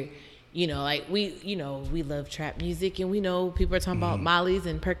you know, like we love trap music and we know people are talking about Molly's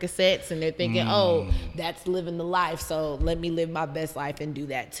and Percocets and they're thinking, oh, that's living the life. So let me live my best life and do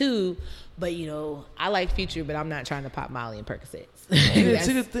that too. But you know, I like Future, but I'm not trying to pop Molly and Percocets.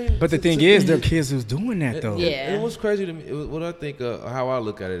 See the thing. But the thing is, there are kids who's doing that though. Yeah. And what's crazy to me, what I think, how I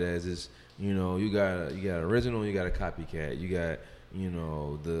look at it as is, you know, you got original, you got a copycat, you got, you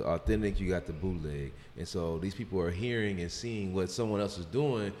know, the authentic, you got the bootleg. And so these people are hearing and seeing what someone else is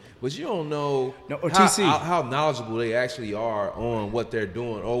doing, but you don't know how knowledgeable they actually are on what they're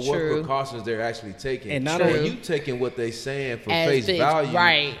doing or what precautions they're actually taking. And not so only you taking what they saying for As face face, value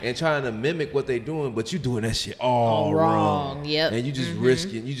right. and trying to mimic what they're doing, but you doing that shit all wrong. Yep. And you just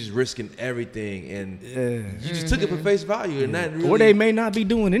risking everything, and you just took it for face value, and that really, Or they may not be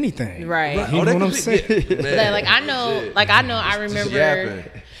doing anything. Right. You know what I'm saying? I remember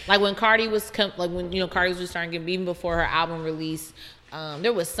yapping. like when Cardi was Cardi was just starting to get, even before her album release,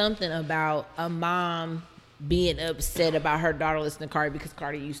 there was something about a mom being upset about her daughter listening to Cardi because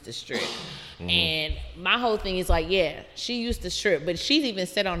Cardi used to strip. And my whole thing is like, yeah, she used to strip, but she's even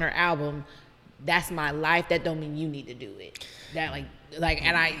said on her album, that's my life. That don't mean you need to do it. That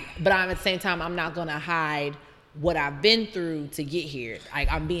but I'm at the same time, I'm not gonna hide what I've been through to get here. Like,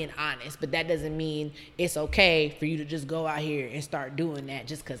 I'm being honest, but that doesn't mean it's okay for you to just go out here and start doing that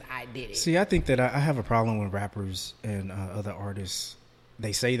just because I did it. See, I think that I have a problem with rappers and other artists.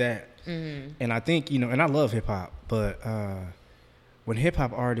 They say that. And I think, you know, and I love hip hop, but when hip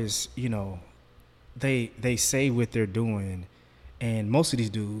hop artists, you know, they say what they're doing, and most of these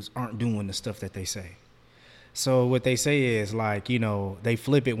dudes aren't doing the stuff that they say. So what they say is like, you know, they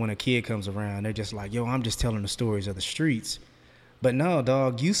flip it when a kid comes around. They're just like, yo, I'm just telling the stories of the streets. But no,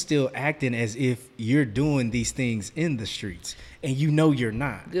 dog, you still acting as if you're doing these things in the streets, and you know you're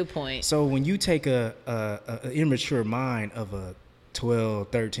not. Good point. So when you take a immature mind of a 12,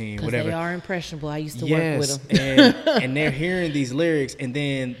 13, Because whatever. they are impressionable. I used to work with them. and they're hearing these lyrics, and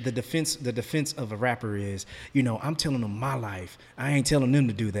then the defense of a rapper is, you know, I'm telling them my life. I ain't telling them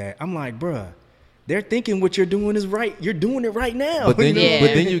to do that. I'm like, bruh, they're thinking what you're doing is right. You're doing it right now. But then, Yeah.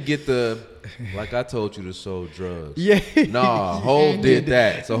 but then you get the, like I told you to sold drugs. Yeah. Nah, Hov did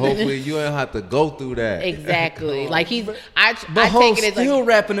that. So hopefully you ain't have to go through that. Exactly. Like But I Hov take it as still like,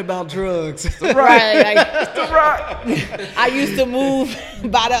 rapping about drugs. right. Like, I used to move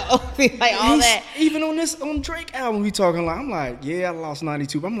by the like all that. Even on Drake album, we talking like, I'm like, yeah, I lost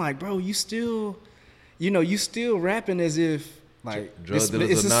 92. But I'm like, bro, you still rapping as if like Drug dealers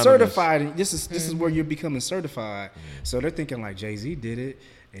it's a anonymous. certified. This is where you're becoming certified. So they're thinking like Jay-Z did it,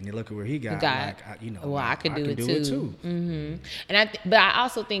 and they look at where he got. I could do it too. And but I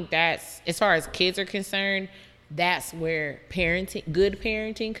also think that's, as far as kids are concerned, that's where good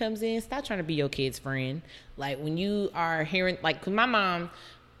parenting comes in. Stop trying to be your kid's friend. Like when you are hearing, like, 'cause my mom,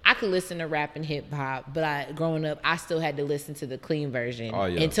 I could listen to rap and hip hop, but growing up, I still had to listen to the clean version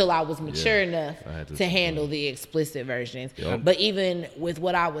until I was mature enough to handle the explicit versions. Yep. But even with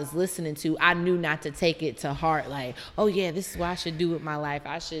what I was listening to, I knew not to take it to heart. Like, oh yeah, this is what I should do with my life.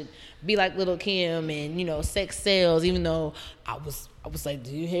 I should be like Lil' Kim and, you know, sex sells, even though I was like,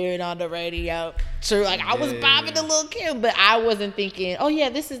 do you hear it on the radio? True. Like, I was bobbing to Lil' Kim, but I wasn't thinking, oh yeah,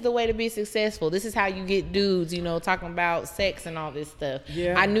 this is the way to be successful. This is how you get dudes, you know, talking about sex and all this stuff.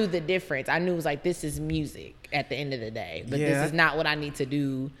 Yeah. I knew the difference. I knew it was like, this is music at the end of the day, but this is not what I need to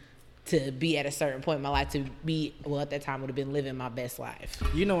do to be at a certain point in my life to be, well, at that time would have been living my best life.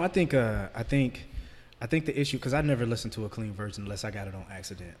 You know, I think the issue, because I never listened to a clean version unless I got it on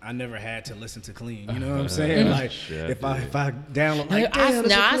accident. I never had to listen to clean. You know what I'm saying? Like, if I download, like, I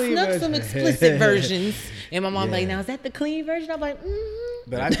snuck some explicit versions, and my mom like, now is that the clean version? I'm like,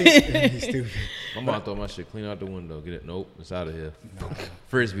 But I think he's stupid. My mom throw my shit clean out the window. Get it? Nope, it's out of here.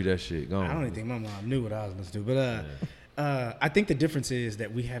 Frisbee that shit. Gone. I don't even think my mom knew what I was listening to. But I think the difference is that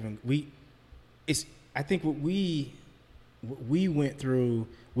I think what we went through,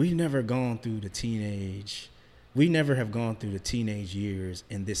 we never have gone through the teenage years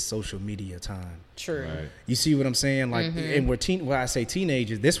in this social media time. True. Right. You see what I'm saying? Like, and when I say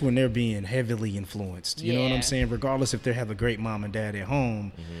teenagers, this when they're being heavily influenced. You know what I'm Yeah. saying? Regardless if they have a great mom and dad at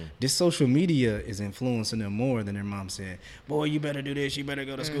home, this social media is influencing them more than their mom said, boy, you better do this, you better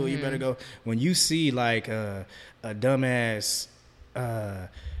go to school, you better go. When you see like a dumbass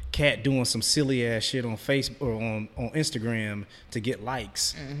cat doing some silly ass shit on Facebook or on Instagram to get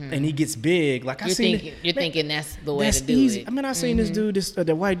likes, and he gets big, like You're thinking that's the way that's to do easy. it. I mean, I seen this dude,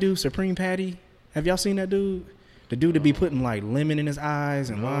 the white dude, Supreme Patty. Have y'all seen that dude? The dude that be putting like lemon in his eyes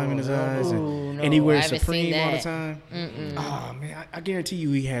and lime in his eyes, and he no, I wears haven't Supreme seen all the that. time. Oh man, I guarantee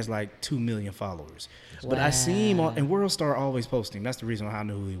you he has like 2 million followers. But I see him on, and World Star always posting. That's the reason why I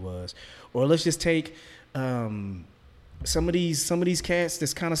knew who he was. Or let's just take some of these cats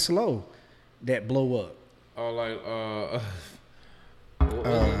that's kind of slow that blow up. Oh, like what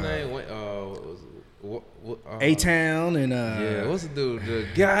was his name? A-Town and yeah, what's the dude? The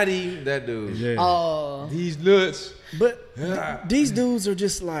Gotti, that dude. yeah. Oh, He's nuts. But these dudes are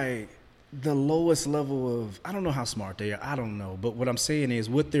just like the lowest level of, I don't know how smart they are. I don't know. But what I'm saying is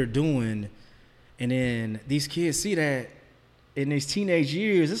what they're doing, and then these kids see that in these teenage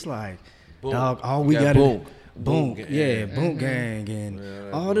years, it's like, Boom. dog, all You we got got Boom. to Boom, Gang. yeah, Boom Gang, and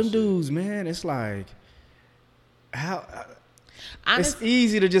Yeah, all them bullshit. dudes, man. It's like, how... honestly, It's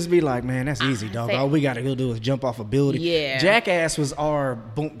easy to just be like, man, that's easy, dog. say- All we got to go do is jump off a building. Yeah. Jackass was our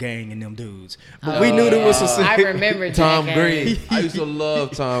Boom Gang and them dudes. But we knew there was some... I remember Tom Jackass. Green. I used to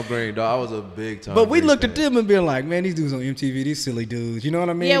love Tom Green, dog. I was a big Tom But we Green looked at fan. them and been like, man, these dudes on MTV, these silly dudes. You know what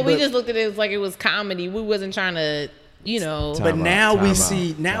I mean? Yeah, we But- just looked at it like it was comedy. We wasn't trying to, Time But out, now we time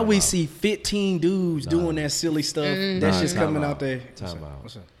see out, now time we out. see 15 dudes doing that silly stuff. That's Nah, just time coming out. out there. Time out.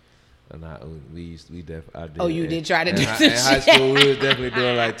 What's up? And we did. Oh, you did try to in do hi- some in high shit. school. We was definitely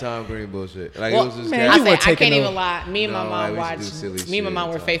doing like Tom Green bullshit. Like Well, it was just man, I, you say, were I taking can't even over. lie. Me and my No, mom like, we watched. used to do silly Me and my shit mom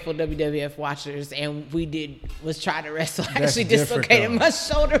were time. faithful WWF watchers, and was try to wrestle. I That's actually different, dislocated though. my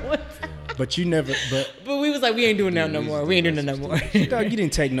shoulder one time. But you never. But But we was like, we ain't doing that no we used more. to We ain't do doing that some no more. stupid shit. dog, you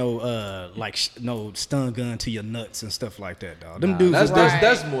didn't take no no stun gun to your nuts and stuff like that, dog. Them Nah, dudes. that's, was that's, Right.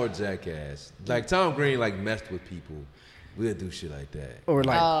 that's more Jackass. Like Tom Green, like messed with people. We'll do shit like that. or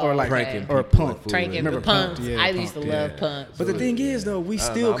like Pranking or people, punk. like, fool. Pranking Remember the punks. Punk'd? Yeah, I used to Punk'd, love yeah. punks. But the thing is, though, we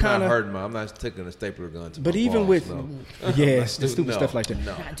still I'm kind not of. hurting I'm not taking a stapler gun to But my even balls, with no. yeah, the stupid No, stuff like that.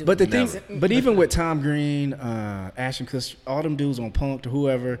 no. Not doing But the that. thing, but even with Tom Green, Ashton Kutcher, all them dudes on Punk'd or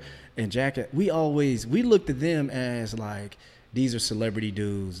whoever, and Jacket, we looked at them as like these are celebrity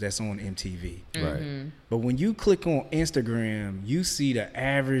dudes that's on MTV. Right. But when you click on Instagram, you see the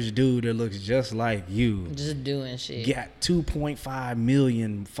average dude that looks just like you Just doing shit. got 2.5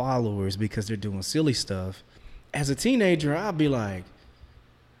 million followers because they're doing silly stuff. As a teenager, I'll be like,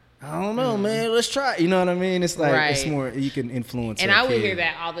 I don't know, man. Let's try. You know what I mean? It's like it's Right. more you can influence. And a I would kid. hear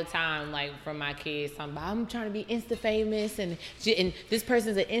that all the time, like from my kids, talking about I'm trying to be Insta famous, and this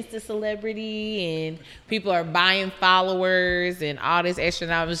person's an Insta celebrity, and people are buying followers and all this extra.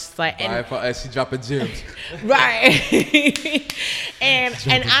 And I was just like, and, She dropping gems. right. and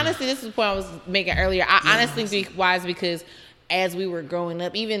honestly, this is the point I was making earlier. I honestly think why is because as we were growing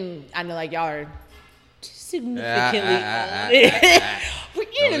up, even I know like y'all are significantly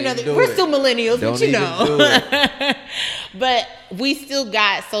we're still millennials, Don't but you even know. do it. But we still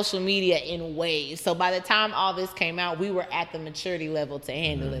got social media in waves. So by the time all this came out, we were at the maturity level to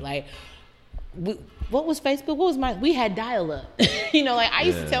handle it. Like, what was Facebook? We had dial up. You know, like I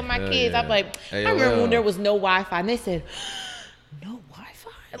used to tell my kids, I'm like, I remember when there was no Wi-Fi, and they said, no Wi-Fi?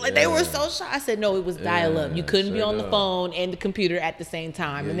 Like they were so shocked. I said, no, it was dial up. You couldn't be straight on the up. phone and the computer at the same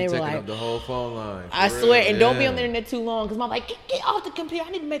time. Yeah, and they you were taking like, up the whole phone line. I for swear, real, and don't be yeah. on the internet too long, because mom like, get off the computer. I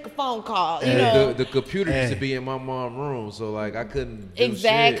need to make a phone call. You And know, the computer used to be in my mom's room, so like I couldn't do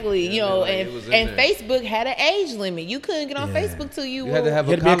exactly. shit. You know, like, it was in and there. Facebook had an age limit. You couldn't get on Facebook till you You had to have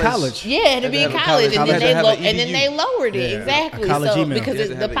You a had to be in college. college. Yeah, to be in have a college, and You then had to have an and then they EDU. lowered it Yeah, exactly. a college So email. because You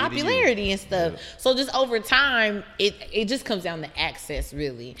had it's to the have an EDU. popularity and stuff. Yeah. So just over time, it just comes down to access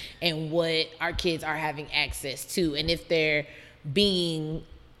really, and what our kids are having access to, and if they're being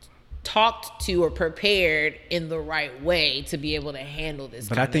talked to or prepared in the right way to be able to handle this.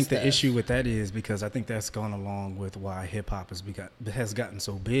 But I kind think of the stuff. issue with that is because I think that's gone along with why hip hop has gotten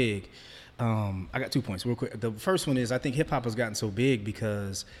so big. I got 2 points real quick. The first one is I think hip hop has gotten so big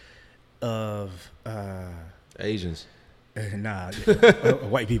because of Asians. Nah,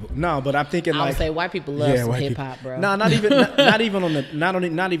 white people. No, but I'm thinking I like would say white people love some white hip people. hop, bro. No, not even not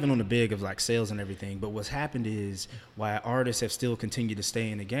even on the big of like sales and everything. But what's happened is why artists have still continued to stay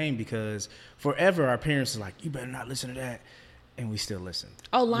in the game, because forever our parents is like, you better not listen to that, and we still listen.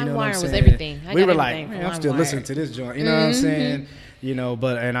 Oh, You know what I'm LimeWire was saying? everything. I We got were like, everything man, from I'm still LimeWire. listening to this joint. You know what I'm saying? You know,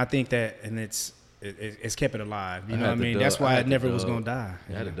 and I think that, and it's kept it alive. You know what I mean? That's why it never was gonna die.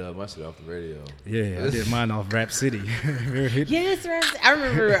 I had to dub my shit off the radio. Yeah, I did mine off Rap City. Yes, Rap City. I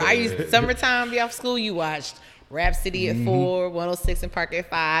remember I used summertime be off school. You watched Rap City at 4, 106 and Park at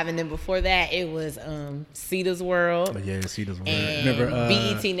 5, and then before that it was Cedar's World. But yeah, see this one. And Remember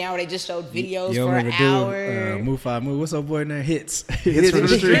BET Now they just showed videos you for an remember hour. Move 5 Move. What's up, boy? Now hits from the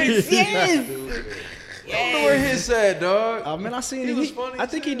street. Yes. I don't know where his at, dog. Oh man, I seen He him. was funny I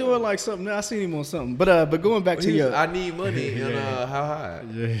think he too. doing like something. I seen him on something. But going back to He was, your I need money and how high?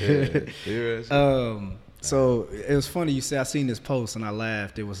 Yeah. so it was funny. You said I seen this post and I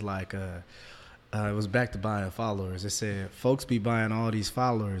laughed. It was like it was back to buying followers. It said folks be buying all these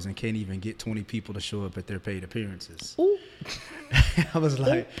followers and can't even get 20 people to show up at their paid appearances. I was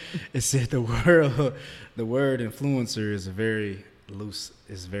like, it said the word influencer is very loose.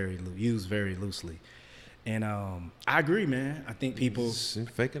 Is used very loosely. And I agree, man. I think people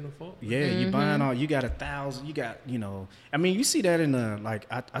faking the phone. Yeah, you buying all. You got 1,000. You got I mean, you see that in like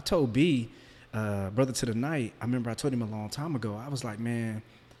I told B, brother to the night. I remember I told him a long time ago. I was like, man,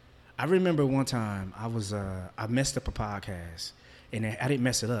 I remember one time I messed up a podcast, and I didn't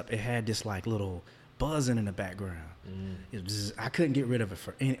mess it up. It had this like little buzzing in the background. It was, I couldn't get rid of it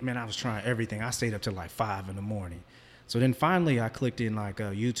for any. Man, I was trying everything. I stayed up till like 5 a.m. So then finally I clicked in like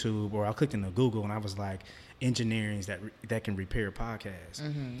YouTube, or I clicked into Google, and I was like, engineerings that can repair podcasts.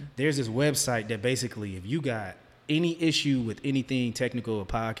 There's this website that basically, if you got any issue with anything technical, a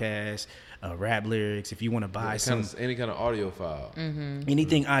podcast, rap lyrics, if you want to buy any kind of audio file,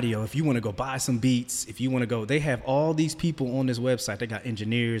 anything audio, if you want to go buy some beats, if you want to go, they have all these people on this website. They got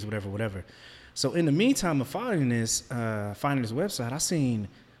engineers, whatever. So in the meantime of finding this website, I seen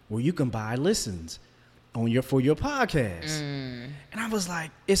where you can buy listens for your podcast. And I was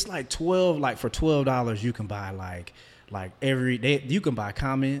like, it's like for $12 you can buy like every day. You can buy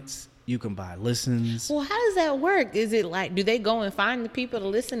comments, you can buy listens. Well, how does that work? Is it like, do they go and find the people to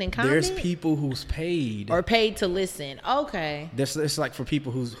listen and comment? There's people who's paid or paid to listen. Okay. It's like for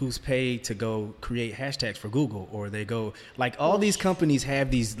people who's paid to go create hashtags for Google, or they go like all these companies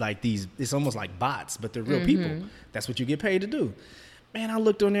have these it's almost like bots, but they're real people. That's what you get paid to do. Man, I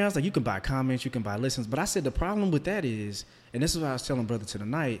looked on there. I was like, you can buy comments, you can buy listens. But I said the problem with that is, and this is what I was telling brother to the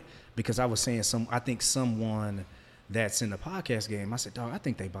night, because I was saying I think someone that's in the podcast game, I said, dog, I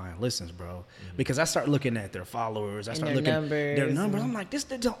think they buying listens, bro. Because I start looking at their followers, I start looking at their numbers. I'm like, this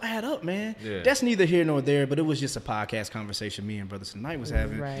don't add up, man. Yeah. That's neither here nor there, but it was just a podcast conversation me and brother tonight was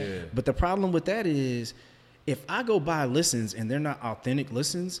having. Right. Yeah. But the problem with that is, if I go buy listens and they're not authentic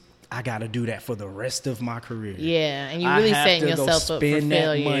listens, I got to do that for the rest of my career. Yeah, and you're really setting yourself up for failure. Spend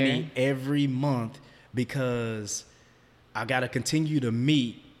that money every month because I got to continue to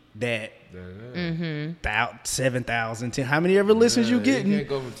meet that 7,000, 10. How many ever listens you getting? You can't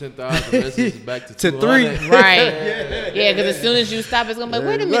go from 10,000 listens back to 3. Right. Yeah, because as soon as you stop, it's going to be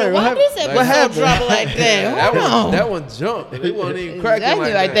like, wait a minute, why this episode drop like that? That one jumped. It wasn't even cracking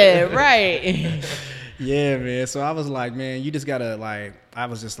exactly like that. Right. Yeah, man. So I was like, man, you just gotta I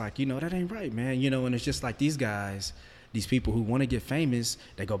was just like, that ain't right, man. And it's just like these guys, these people who want to get famous,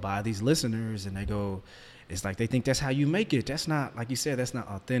 they go buy these listeners and they go, it's like they think that's how you make it. That's not, like you said, that's not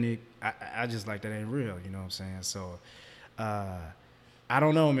authentic. I just like, that ain't real. You know what I'm saying? So I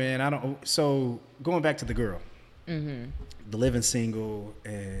don't know, man. So going back to the girl, the living single,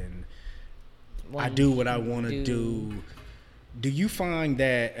 and I do what I want to do. Do you find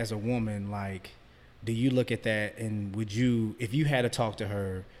that as a woman, like, do you look at that and would you, if you had to talk to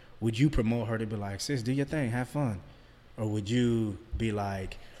her, would you promote her to be like, sis, do your thing, have fun? Or would you be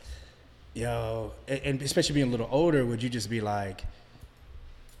like, yo, and especially being a little older, would you just be like,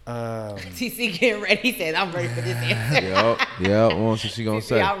 TC getting ready. He said, I'm ready for this answer. Yeah. What's she gonna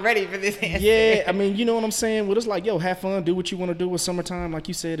say? I'm ready for this answer. Yeah, I mean, you know what I'm saying? Well, it's like, yo, have fun, do what you want to do with summertime, like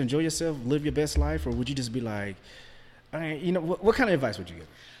you said, enjoy yourself, live your best life. Or would you just be like, what kind of advice would you give?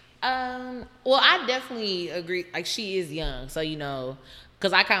 Well, I definitely agree. Like, she is young, so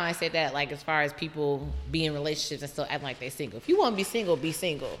because I kind of said that, like, as far as people be in relationships and still acting like they're single. If you want to be single, be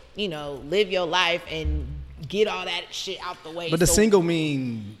single. Live your life and get all that shit out the way. But the single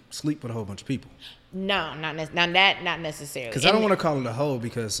mean sleep with a whole bunch of people. No, not necessarily. Because I don't want to call it a hoe,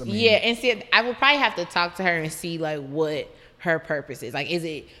 because yeah, and see, I would probably have to talk to her and see like what her purpose is. Like, is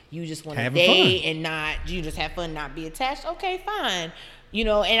it you just want to Having date fun. and not, you just have fun, not be attached? Okay, fine. You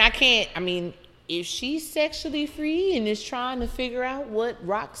know, and I can't, I mean, if she's sexually free and is trying to figure out what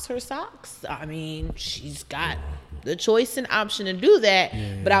rocks her socks, I mean, she's got the choice and option to do that.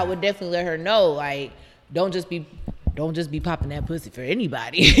 But I would definitely let her know, like, don't just be popping that pussy for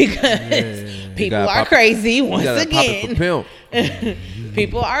anybody, because people are crazy. Once again,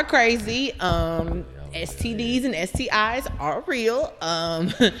 people are crazy. STDs and STIs are real.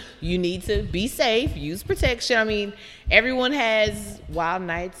 You need to be safe, use protection. I mean, everyone has wild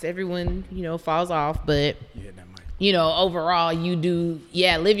nights. Everyone, you know, falls off. But, you know, overall, you do,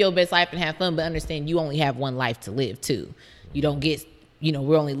 live your best life and have fun. But understand you only have one life to live, too. You don't get, you know,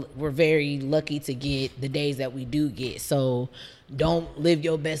 we're very lucky to get the days that we do get. So don't live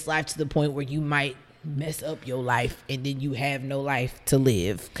your best life to the point where you might mess up your life and then you have no life to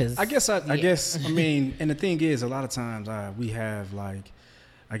live. Cause I guess I mean, and the thing is, a lot of times we have, like,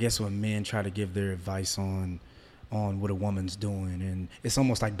 I guess when men try to give their advice on what a woman's doing, and it's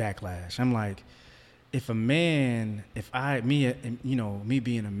almost like backlash. I'm like, me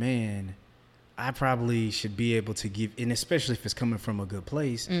being a man, I probably should be able to give, and especially if it's coming from a good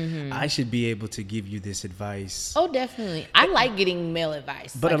place, I should be able to give you this advice. Oh, definitely. I like getting male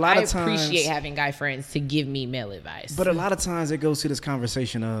advice. But like, a lot of I times, appreciate having guy friends to give me male advice. But a lot of times it goes to this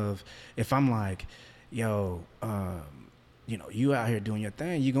conversation of, if I'm like, yo, you know, you out here doing your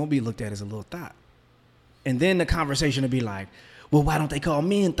thing, you're going to be looked at as a little thought. And then the conversation will be like, well, why don't they call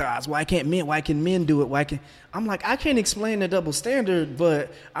men thoughts? Why can men do it? I'm like, I can't explain the double standard, but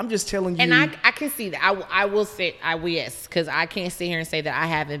I'm just telling you. And I can see that. I will say, yes, because I can't sit here and say that I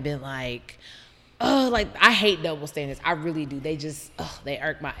haven't been like, oh, like, I hate double standards. I really do. They just, they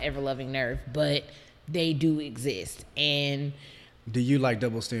irk my ever-loving nerve, but they do exist. And do you like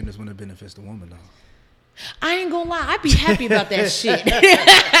double standards when it benefits the woman, though? I ain't gonna lie, I'd be happy about that shit.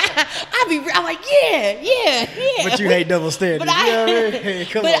 I'm like, yeah. But you hate double standards. But you know what I mean?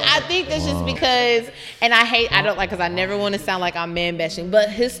 Come on. I think that's just because, and I don't like, because I never want to sound like I'm man bashing,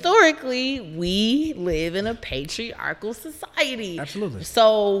 but historically, we live in a patriarchal society. Absolutely.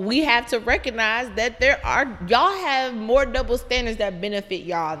 So we have to recognize that y'all have more double standards that benefit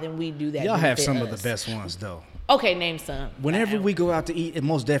y'all than we do that. Y'all have some us. of the best ones, though. Okay, name some. Whenever we go out to eat, and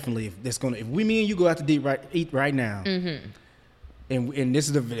most definitely, if me and you go out to eat right now, and this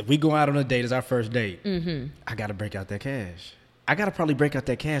is if we go out on a date, it's our first date. I got to break out that cash. I got to probably break out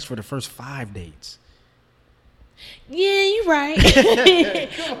that cash for the first 5 dates. Yeah, you're right. But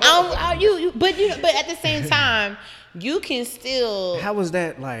at the same time, you can still. How was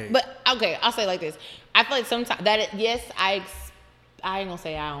that like? But okay, I'll say it like this. I feel like sometimes I ain't gonna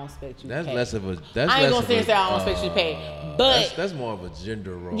say I don't expect you to pay. I ain't gonna say I don't expect you to pay. But that's more of a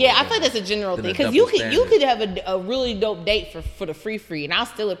gender role. Yeah, I feel like that's a general thing. Because you could have a really dope date for the free, and I'll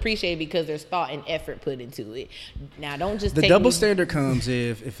still appreciate it because there's thought and effort put into it. Now, don't just the take double standard comes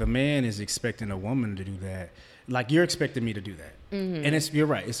if a man is expecting a woman to do that, like you're expecting me to do that. And you're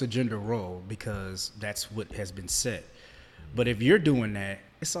right, it's a gender role because that's what has been set. But if you're doing that,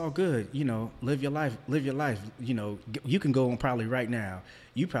 it's all good. You know, live your life. You know, you can go on probably right now.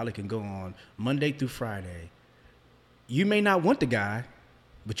 You probably can go on Monday through Friday. You may not want the guy,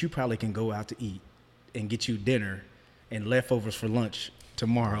 but you probably can go out to eat and get you dinner and leftovers for lunch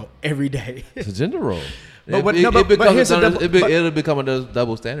tomorrow every day. It's a gender role. It'll become a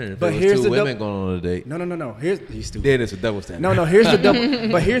double standard if but it was two women going on a date. No. He's stupid. Then it's a double standard. No. Here's the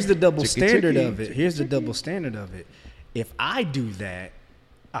double. But here's the double standard chicky. of it. Here's the double standard of it. If I do that,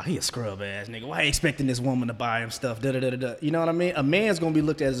 he a scrub ass nigga. Why you expecting this woman to buy him stuff? Da da da da. You know what I mean? A man's gonna be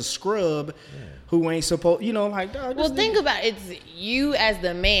looked at as a scrub who ain't supposed. You know, like. Well, think about it. It's you as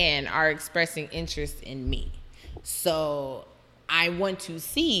the man are expressing interest in me, so I want to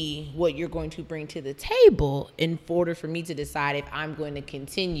see what you're going to bring to the table in order for me to decide if I'm going to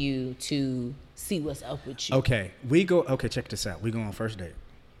continue to see what's up with you. Okay, check this out. We go on first date.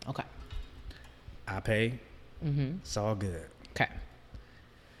 Okay. I pay. It's all good. Okay.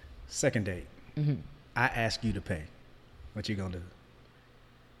 Second date. I ask you to pay. What you gonna do?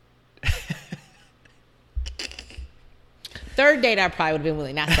 Third date, I probably would have been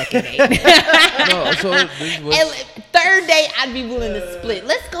willing. Not second date. No, so third date, I'd be willing to split.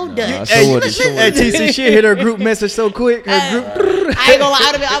 Let's go Dutch. Hey, TC, she hit her group message so quick. I ain't gonna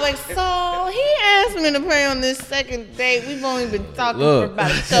lie to me. I'm like, so he asked me to pay on this second date. We've only been talking Look, for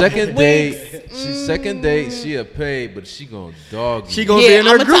about a couple second weeks. date. Second date. She'll pay, but she gonna dog you. She gonna be in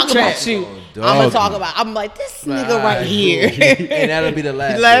her I'ma group talk chat. about you. Dog I'm gonna you. talk about. I'm like this nigga right Cool. here. And that'll be the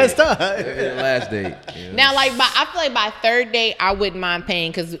last. Last date. time. That'll be the last date. You know? Now, like, I feel like by third date, I wouldn't mind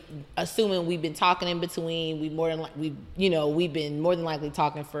paying because assuming we've been talking in between, we've been more than likely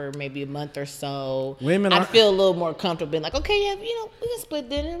talking for maybe a month or so. I'd feel a little more comfortable being like, okay, yeah, we can split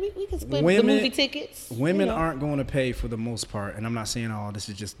dinner, we can split the movie tickets. Women aren't going to pay for the most part, and I'm not saying all. This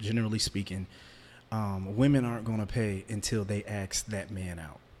is just generally speaking. Women aren't going to pay until they ask that man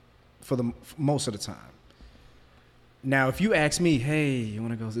out for most of the time. Now, if you ask me, hey, you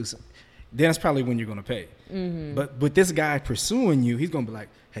want to go do something, then that's probably when you're going to pay. Mm-hmm. But with this guy pursuing you, he's going to be like,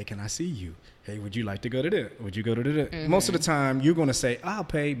 hey, can I see you? Hey, would you like to go to this? Would you go to this? Mm-hmm. Most of the time, you're going to say, I'll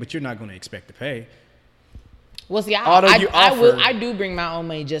pay, but you're not going to expect to pay. Well, see, I do bring my own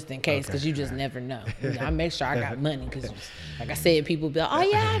money just in case because you just never know. I make sure I got money because, like I said, people be like, oh,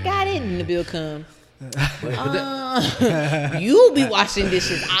 yeah, I got it. And the bill come. You'll be washing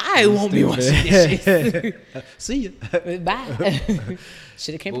dishes. I won't be washing dishes. See you. Bye.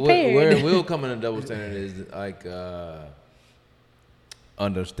 Should have came prepared. Where we'll come in a double standard is like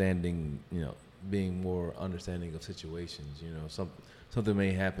understanding, being more understanding of situations. Something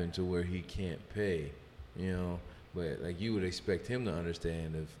may happen to where he can't pay, but like you would expect him to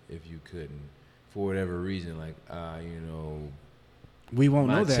understand if you couldn't for whatever reason, like we won't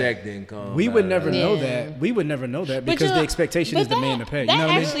know that. My check didn't come. We would never know that. We would never know that because the expectation is the man to pay. That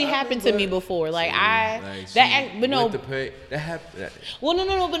actually happened to me before. Like With the pay, that happened. Well,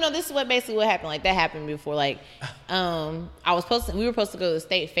 no. This is basically what happened. Like that happened before. Like, we were supposed to go to the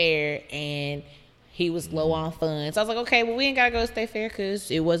state fair and he was low on funds. So I was like, okay, well we ain't gotta go to state fair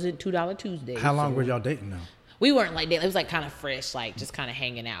because it wasn't $2 Tuesday. How long were y'all dating now? We weren't like dating. It was like kind of fresh, like just kind of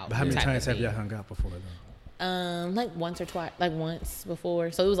hanging out. But how many times have y'all hung out before though? Like once or twice, like once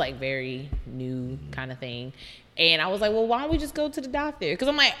before. So it was like very new kind of thing. And I was like, well, why don't we just go to the Dollar Theater? Because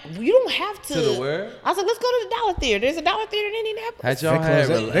I'm like, you don't have to. To the where? I was like, let's go to the Dollar Theater. There's a Dollar Theater in Indianapolis. Had y'all had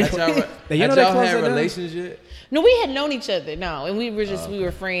relations yet? No, we had known each other. No, and we were just we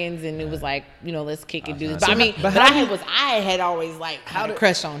were friends, and it was like, let's kick and do this. But I had always like had a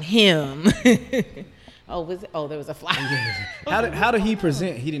crush on him. There was a fly. How did he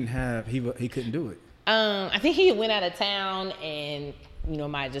present? He couldn't do it. I think he went out of town and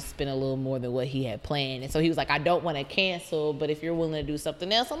might have just spent a little more than what he had planned, and so he was like, I don't want to cancel, but if you're willing to do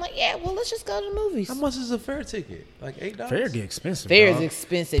something else, I'm like, yeah, well, let's just go to the movies. How much is a fair ticket? Like $8? Fair get expensive. Fair is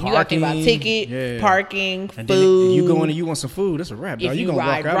expensive. Parking, you got to think about ticket, parking, and food. Then you go in and you want some food. That's a wrap. Dog. You gonna walk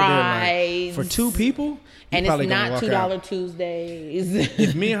out of there like, for two people. And it's not $2 Tuesdays.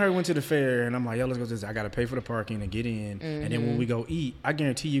 If me and her went to the fair and I'm like, yo, let's go to this, I got to pay for the parking and get in. Mm-hmm. And then when we go eat, I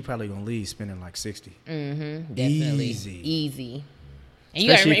guarantee you probably going to leave spending like $60. Mm-hmm. Definitely. Easy.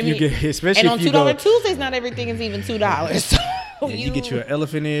 And especially on $2 Tuesdays, not everything is even $2. So you get you an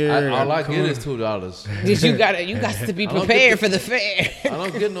elephant ear. All I get is $2. You got to be prepared for the fair. I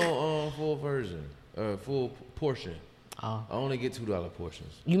don't get no full portion. I only get $2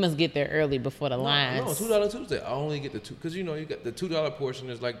 portions. You must get there early before the lines. No, $2 Tuesday. I only get the two because you got the $2 portion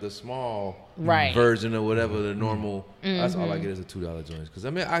is like the small version of whatever the normal. Mm-hmm. That's all I get is the $2 joints. Because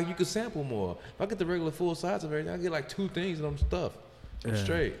you can sample more. If I get the regular full size of everything, I get like 2 things and I'm stuffed. I'm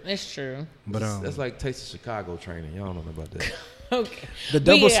straight. It's true. But that's like Taste of Chicago training. Y'all don't know about that. Okay. The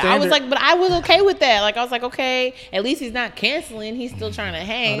double standard. I was like, but I was okay with that. Like I was like, okay, at least he's not canceling. He's still trying to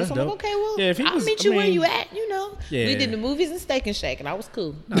hang. So I'm like, okay, well, I'll meet you where you at. Yeah. We did the movies and Steak and Shake, and I was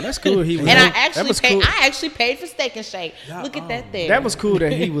cool. No, that's cool. He was, and I actually paid for Steak and Shake. Look at that there. That was cool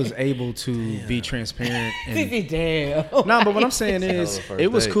that he was able to be transparent. Damn. No, but what I'm saying is,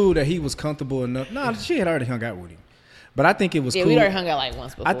 it was cool that he was comfortable enough. No, she had already hung out with him. But I think it was cool. Yeah, we already hung out like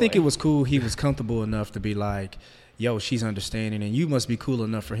once before. I think it was cool. He was comfortable enough to be like, yo, she's understanding, and you must be cool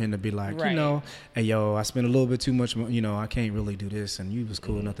enough for him to be like, hey, yo, I spent a little bit too much, I can't really do this, and you was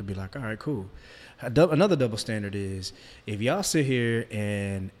cool enough to be like, all right, cool. Another double standard is if y'all sit here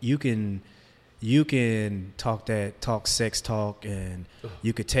and you can talk sex talk, and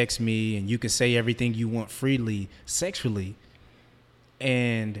you could text me, and you can say everything you want freely sexually,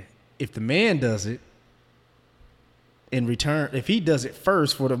 and if the man does it, in return, if he does it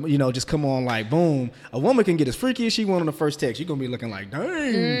first for the, just come on like boom, a woman can get as freaky as she want on the first text. You're going to be looking like,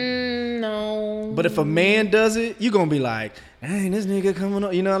 dang. No. But if a man does it, you're going to be like, dang, this nigga coming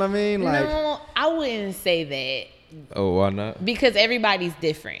up. You know what I mean? Like, no, I wouldn't say that. Oh, why not? Because everybody's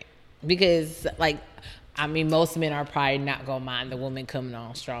different. Because, most men are probably not going to mind the woman coming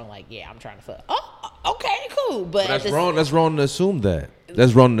on strong like, yeah, I'm trying to fuck. Oh, Okay, cool. But That's at the- wrong. That's wrong to assume that.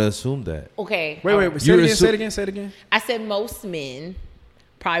 That's wrong to assume that. Okay. Wait. Say You're it again. Say it again. I said most men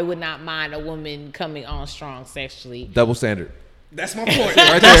probably would not mind a woman coming on strong sexually. Double standard. That's my point.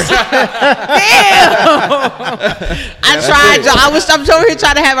 Right there. I tried, y'all. I'm over here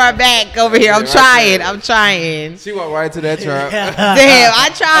trying to have our back over here. I'm trying. She went right to that trap. Damn, I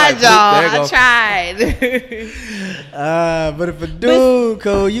tried, y'all. There you I tried. But if a dude,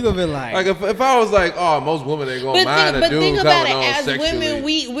 Cole, you gonna be like, Like if I was like, oh, most women ain't gonna mind a dude think about coming it. on As sexually. women,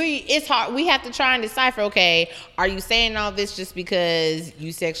 we it's hard. We have to try and decipher. Okay, are you saying all this just because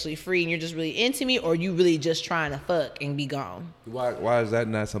you sexually free and you're just really into me, or you really just trying to fuck and be gone? Why is that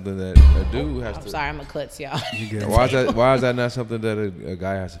not something that a dude has I'm to? sorry, I'm a klutz, y'all. Why is that not something that a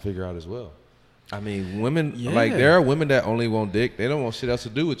guy has to figure out as well? I mean, women like there are women that only want dick. They don't want shit else to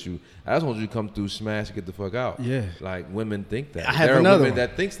do with you. I just want you to come through, smash, and get the fuck out. Yeah. Like women think that. I have there are another women one.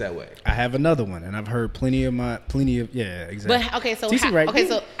 that thinks that way. I have another one, and I've heard plenty of exactly. But okay, so TC right.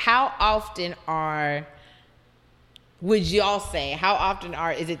 so how often would y'all say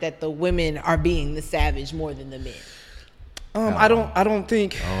is it that the women are being the savage more than the men? I don't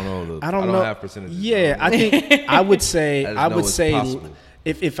think. I don't know. I don't know. know. Have percentages. Yeah, I think I would say I just I know would it's say possible.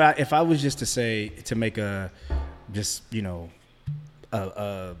 if I was just to say to make a just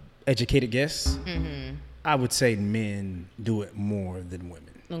a educated guess, I would say men do it more than women.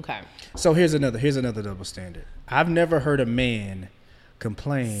 Okay. So here's another double standard. I've never heard a man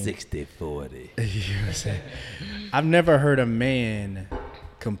complain 60-40. You know what I'm saying? I've never heard a man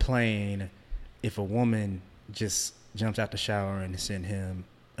complain if a woman just jumps out the shower and send him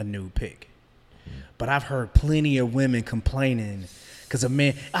a nude pic. But I've heard plenty of women complaining because a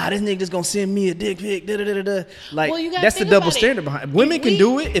man, this nigga just gonna send me a dick pic. Da, da, da, da. Like, Well, you gotta that's the think double about it. standard behind it. Women can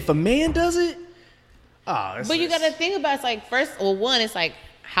do it. If a man does it, But you got to think about it's like one, it's like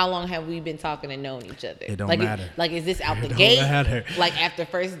how long have we been talking and knowing each other? It don't like, matter. Like, is this out the don't gate? matter. Like after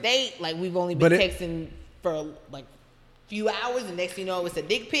first date, like we've only been texting for like few hours, and next thing you know it's a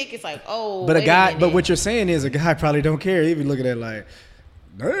dick pic. It's like, oh, but a wait guy. minute. But what you're saying is a guy probably don't care. He'd be looking at it like,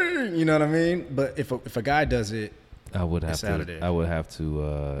 dang, you know what I mean? But if a guy does it, I would have It's out of to. there. I would have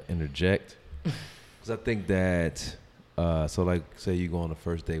to interject because I think that. So like, say you go on a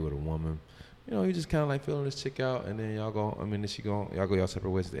first date with a woman, you just kind of like feeling this chick out, and then y'all go. I mean, then y'all go y'all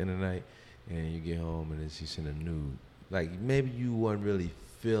separate ways at the end of the night, and you get home, and then she send a nude. Like maybe you weren't really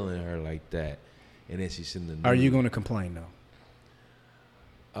feeling her like that, and then she send the nude. are you going to complain though?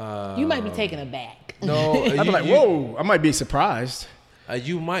 you might be taken aback. No, I'd be like, whoa, I might be surprised.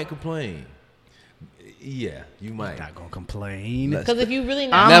 You might complain. Yeah, you might. Not gonna complain. Because if you really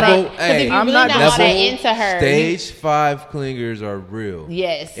not Neville, that, 'cause hey, if you I'm really not not gonna all that say- into her, Stage 5 clingers are real.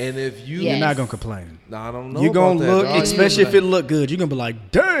 yes, And if you, You're Yes. not gonna complain. Nah, I don't know. You're gonna about that, look, dog. especially if it look good. You're gonna be like,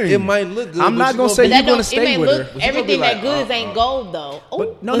 dang. It might look good. I'm but not you gonna say but you're that gonna don't. stay It may with look her. But you gonna everything be like, that good ain't gold though. Ooh.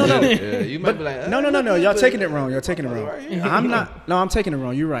 But no. Yeah, you might be like, No. Y'all taking it wrong. Y'all taking it wrong. Right here. I'm not. No, I'm taking it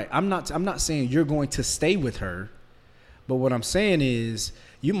wrong. You're right. I'm not saying you're going to stay with her, but what I'm saying is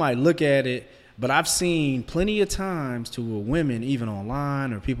you might look at it. But I've seen plenty of times to women, even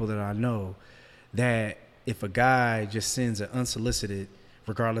online or people that I know, that if a guy just sends an unsolicited,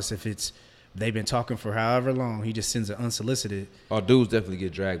 regardless if it's they've been talking for however long, he just sends an unsolicited. Oh, dudes definitely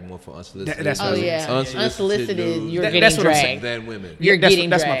get dragged more for unsolicited. That's Oh what yeah, unsolicited. dudes You're That's getting what I'm saying. dragged. than women. You're That's getting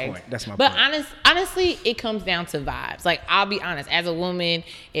my dragged. point. That's my but point. honestly, it comes down to vibes. Like, I'll be honest, as a woman,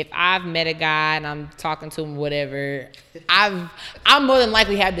 if I've met a guy and I'm talking to him, whatever, I'm more than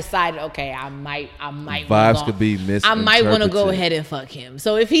likely have decided, okay, I might. Vibes could be I might want to go misinterpreted. ahead and fuck him.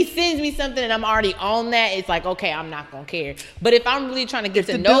 So if he sends me something and I'm already on that, it's like, okay, I'm not gonna care. But if I'm really trying to get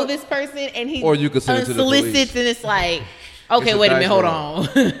to know this person and he Or you could send it to the police. unsolicits, and it's like, okay, It's a wait a minute, dice hold roll. on.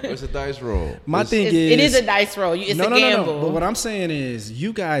 It's a dice roll. My thing It is, is a dice roll. It's a gamble. But what I'm saying is,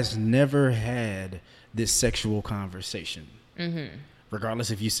 you guys never had this sexual conversation. Mm-hmm.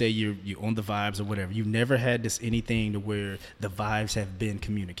 Regardless if you say you're on the vibes or whatever, you never had this anything to where the vibes have been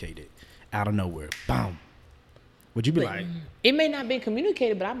communicated out of nowhere. Boom. Would you be like, It may not have been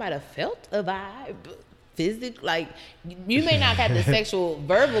communicated, but I might have felt a vibe. Physical, like you may not have had the sexual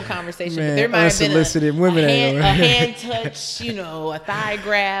verbal conversation, Man, but there might have been unsolicited women a ain't hand, gonna- a hand touch, a thigh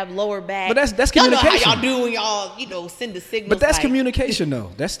grab, lower back. But that's y'all know communication. how y'all do when y'all, send the signals. but that's like, communication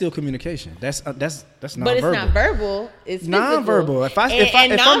though. That's still communication. That's nonverbal. But it's not verbal. It's Non-verbal. physical. If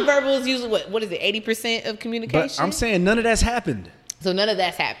I'm- and nonverbal is usually what is it? 80% of communication. But I'm saying none of that's happened. So none of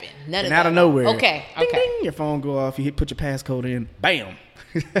that's happened. None of And that. out of nowhere, Okay. ding, ding, your phone go off. You put your passcode in. Bam.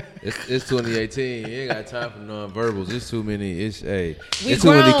 It's 2018. You ain't got time for non-verbals. It's too many. It's We it's too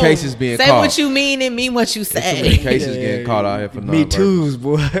many grown. cases being say caught. what you mean and mean what you There's too many say. cases getting caught out here for Me non-verbals. too's,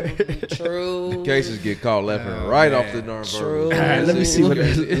 boy. True. Cases get caught left and right off the non-verbals. True. All right, let me see what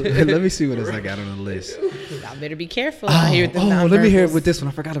else I got on the list. Y'all better be careful out here with the let me hear it nonverbals. with this one.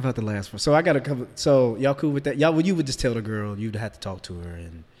 I forgot about the last one. So I got a couple. So y'all cool with that? Y'all, well, you would just tell the girl you'd have to talk to her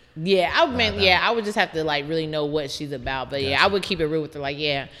and. Yeah, I would just have to like really know what she's about. But yeah, I would keep it real with her. Like,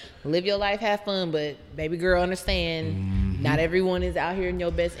 yeah, live your life, have fun, but baby girl, understand not everyone is out here in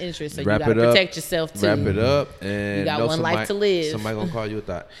your best interest. So Wrap you gotta it up. protect yourself too. Wrap it up, and You got know one life somebody- to live. Somebody gonna call you a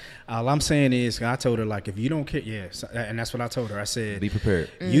thought. All I'm saying is, I told her like, if you don't care, and that's what I told her. I said, Be prepared.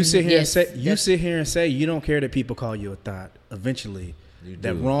 you sit here yes, and say, you yes. sit here and say you don't care that people call you a thought. Eventually, You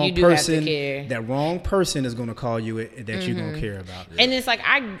that do. wrong You do have to person, care. that wrong person is gonna call you it that you're gonna care about. And it's like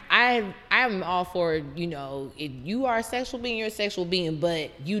I'm all for, you know, if you are a sexual being, you're a sexual being,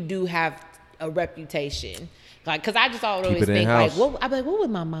 but you do have a reputation. Like, cause I just always Keep it think like, in-house. I'd be like, what would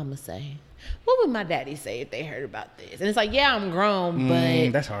my mama say? What would my daddy say if they heard about this? And it's like, yeah, I'm grown,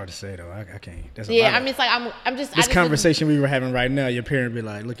 but That's hard to say though. I can't. That's a yeah, lot I of- mean, it's like I'm just this I just conversation we were having right now, your parent be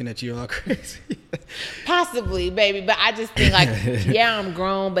like looking at you all crazy. possibly, baby, but I just think like, yeah, I'm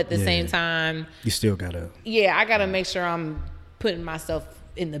grown, but at the Yeah. same time, You still gotta. yeah, I gotta make sure I'm putting myself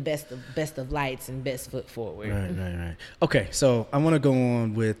in the best of lights and best foot forward. Right. Okay, so I want to go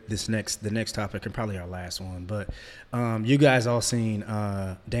on with the next topic, and probably our last one. But you guys all seen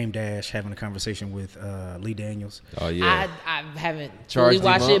Dame Dash having a conversation with Lee Daniels. Oh yeah. I haven't Charged fully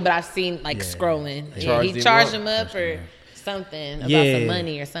watched him up? it, but I've seen like Yeah. scrolling. Yeah, Charged he him charged up? him up or something about Yeah. some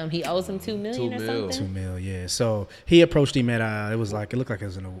money or something. He owes him $2 million or $2 million. something. $2 million, yeah. So he approached him at it looked like it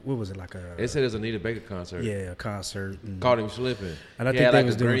was in a what was it like a They said it was a Anita Baker concert. a concert. And Caught him slipping. And I he think had they like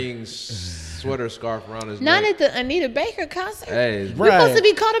was a doing- green sweater scarf around his Not neck. at the Anita Baker concert. Hey, it's We're supposed Right. to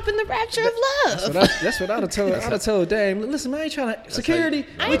be caught up in the rapture of love. That's what I'd have told. I'd have told Dame. Listen, man, I ain't trying to security.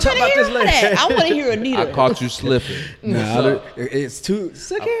 I We ain't talk trying about to this hear all later. that. I want to hear Anita. I caught you slipping. It's too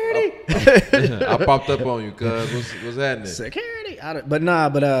security. I popped up on you, cuz. What's happening? Security.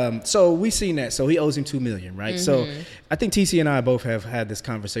 So we seen that. So he owes him $2 million, right? So Mm-hmm. I think TC and I both have had this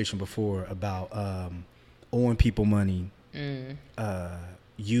conversation before about owing people money,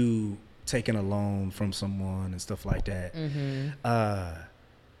 you taking a loan from someone and stuff like that.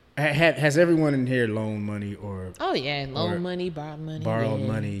 Has everyone in here loaned money or Oh yeah, Or loan money, borrowed money, borrowed yeah.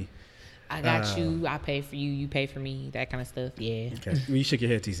 money? I got you. I pay for you. You pay for me. That kind of stuff. Yeah. Okay. Well, you shook your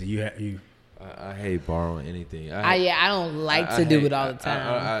head, TC. You. I hate borrowing anything. I don't like to do it all the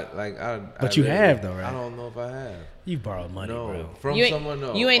time. But you have, though, right? I don't know if I have. You borrowed money, No, bro. from You ain't, someone.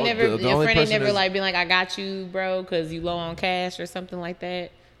 No, you ain't Oh, never. the Your only friend ain't person never that's- like been like, I got you, bro, because you low on cash or something like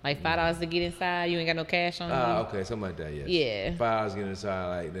that. Like $5 to get inside. You ain't got no cash on you. Okay, something like that. Yes. Yeah. $5 get inside,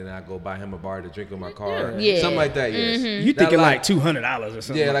 like then I go buy him a bar to drink on my car. Yeah. Something like that. Yes. Mm-hmm. You Not thinking like $200 or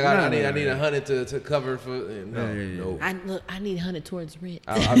something? Yeah, like No, I need no, I need no. 100 to cover for no. I need 100 towards rent.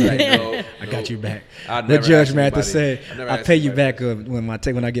 I'll be like, no, I got you back. I'd The never judge ask Matt to anybody- say, I never I'll asked pay you anybody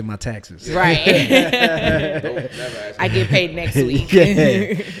back when I get my taxes. Right. Nope, never ask I get paid next week.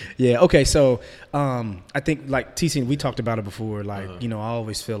 Yeah. Okay. So, I think like TC, we talked about it before. Like, Uh-huh. you know, I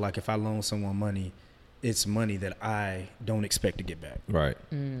always feel like if I loan someone money, it's money that I don't expect to get back. Right.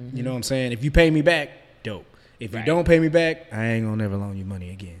 You know what I'm saying? If you pay me back, dope. If you Right. don't pay me back, I ain't gonna never loan you money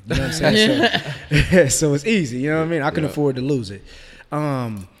again. You know what I'm saying? So it's easy. You know what I mean? I can Yeah. afford to lose it.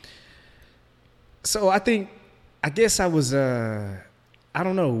 So I guess I was I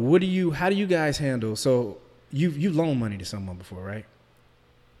don't know. How do you guys handle? So you loaned money to someone before, right?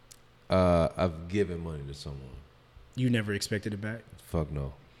 I've given money to someone. You never expected it back? Fuck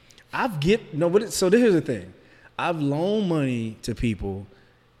no. So here's the thing. I've loaned money to people,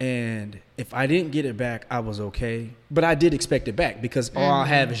 and if I didn't get it back, I was okay. But I did expect it back because all I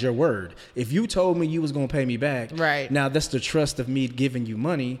have is your word. If you told me you was gonna pay me back, Right. now that's the trust of me giving you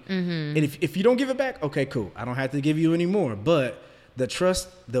money. And if you don't give it back, okay, cool. I don't have to give you any more. But the trust,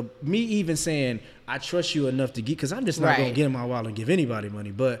 me even saying I trust you enough to get, because I'm just not gonna Right. get in my wallet and give anybody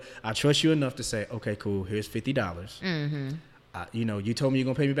money. But I trust you enough to say, okay, cool. Here's $50. You told me you're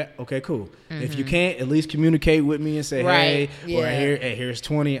gonna pay me back. Okay, cool. If you can't, at least communicate with me and say, Right, hey, or yeah. here's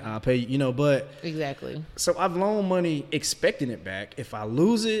 20. I'll pay you. But Exactly. so I've loaned money expecting it back. If I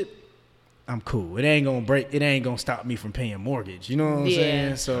lose it, I'm cool. It ain't gonna break. It ain't gonna stop me from paying mortgage. You know what I'm Yeah.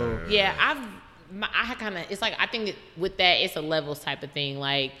 saying? So Yeah, I kind of, it's like, I think that with that, it's a levels type of thing.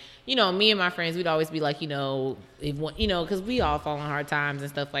 Like, you know, me and my friends, we'd always be like, you know, if one, you know, because we all fall on hard times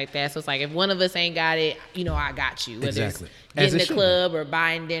and stuff like that. So it's like, if one of us ain't got it, you know, I got you. Whether Exactly. it's getting the club or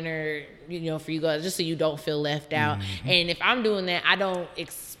buying dinner, you know, for you guys, just so you don't feel left out. And if I'm doing that, I don't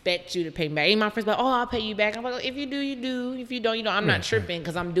expect you to pay me back. Any of my friends like, oh, I'll pay you back. I'm like, if you do, you do. If you don't, you don't. I'm not tripping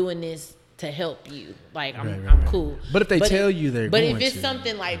because I'm doing this to help you. Like, I'm cool. But if they tell you they're but going if it's to.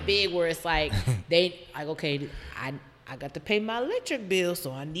 something like big where it's like they like, okay, I got to pay my electric bill,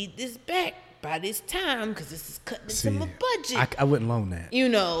 so I need this back by this time because this is cutting into my budget. I wouldn't loan that. You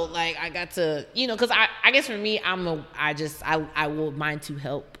know, like I got to, you know, because I guess for me, I will mind to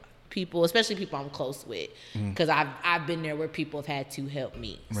help people, especially people I'm close with, because I've been there where people have had to help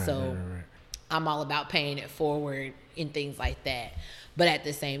me. Right. I'm all about paying it forward and things like that. But at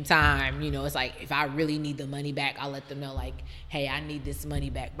the same time, you know, it's like if I really need the money back, I'll let them know, like, hey, I need this money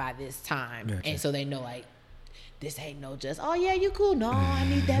back by this time. Gotcha. And so they know, like, this ain't no just, oh, yeah, you cool. No, I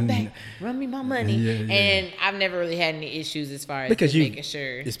need that back. Run me my money. Yeah. And I've never really had any issues as far as making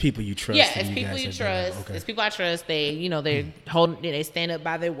sure. It's people you trust. Yeah, it's people you trust. Okay. It's people I trust. They, you know, they're they stand up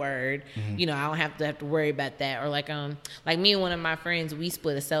by their word. You know, I don't have to worry about that. Or like me and one of my friends, we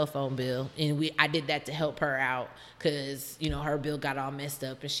split a cell phone bill, and I did that to help her out because, you know, her bill got all messed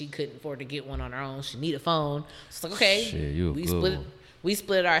up and she couldn't afford to get one on her own. She need a phone. It's like, okay, we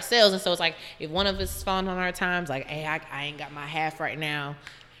split it ourselves. And so it's like, if one of us is falling on our times, like, hey, I ain't got my half right now.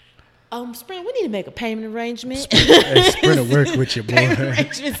 Sprint, we need to make a payment arrangement. Sprint will work with you, boy. Payment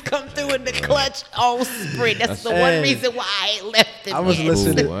arrangements come through in the clutch on Sprint. That's the one reason why I ain't left it. I was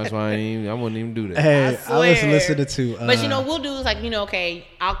listening. That's why I wouldn't even do that. Hey, I was listening to. But you know, we'll do is like, you know, okay,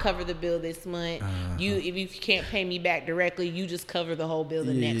 I'll cover the bill this month. If you can't pay me back directly, you just cover the whole bill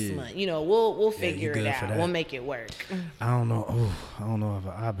the next month. You know, we'll figure it out. We'll make it work. I don't know. I don't know if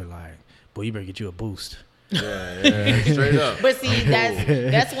I'll be like, boy, you better get you a boost. Yeah, straight up. But see,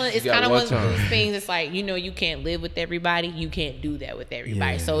 that's one. It's kind of one of those things. It's like, you know, you can't live with everybody. You can't do that with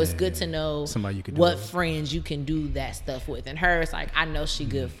everybody. So it's good to know somebody you can what friends you can do that stuff with. And her, it's like, I know she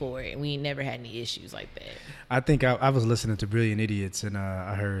good for it, and we ain't never had any issues like that. I think I was listening to Brilliant Idiots, and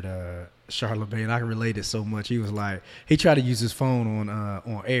I heard Charlamagne. I can relate it so much. He was like, he tried to use his phone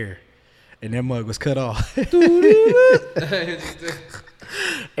on air, and that mug was cut off.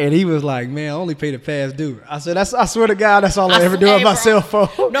 And he was like, man, I only pay the past due. I said, I swear to God, that's all I ever do on my cell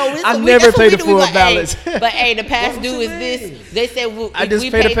phone. No, I never pay the full balance. But hey, the past due is this. They said, I just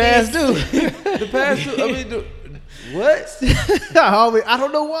pay the past due. The past due, I mean, what? I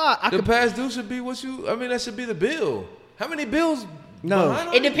don't know why. The past due should be that should be the bill. How many bills?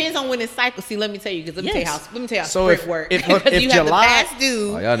 No, it depends on when it's cycle. See, let me tell you, because let me tell you how so Sprint works. If you have July, the past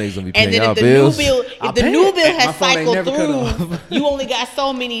due, y'all niggas gonna be paying and then y'all if the bills. new bill has phone ain't cycled never through, you only got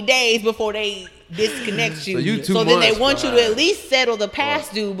so many days before they disconnect you. So then they want you to at least settle the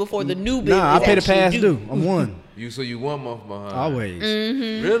past due before the new bill. Nah, I pay the past due. I'm one. You 1 month behind. Always.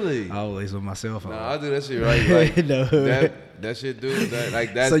 Mm-hmm. Really? Always with my cell phone. Nah, I do that shit right. Like, No. that shit, dude.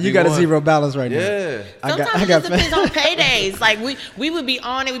 That's so you got a zero balance right now. Yeah. Sometimes it just depends on paydays. Like we would be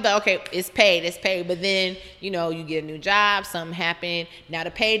on it. We'd be like, okay, it's paid. But then, you know, you get a new job, something happened. Now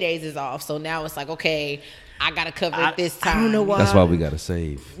the paydays is off. So now it's like, okay, I gotta cover it this time. I don't know why. That's why we gotta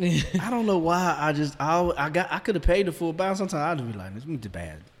save. I don't know why. I could have paid the full balance. Sometimes I'd be like, this is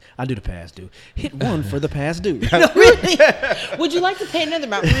bad. I do the past due. Hit 1 for the past due. No, really? Would you like to pay another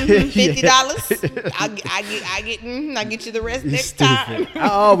amount? $50. I get you the rest next time. I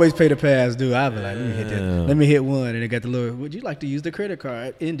always pay the past due. I'll be like, let me hit that. Let me hit 1, and it got the little. Would you like to use the credit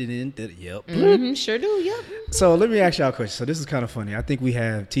card? Ended in that. Yep. Mm-hmm, sure do. Yep. So let me ask y'all a question. So this is kind of funny. I think we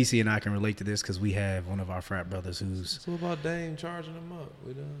have TC and I can relate to this because we have one of our frat brothers who's. So about Dame charging them up?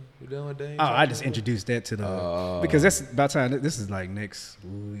 We done with Dame. Oh, I just introduced that to the because that's about time. This is like next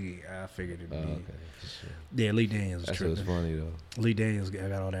week. I figured it'd be. Okay, for sure. Yeah, Lee Daniels. That was funny though. Lee Daniels got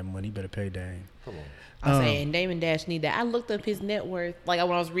all that money. You better pay Dame. Come on. I'm saying Damon Dash need that. I looked up his net worth. Like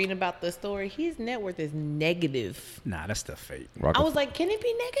when I was reading about the story, his net worth is negative. Nah, that's stuff fake. I was like, can it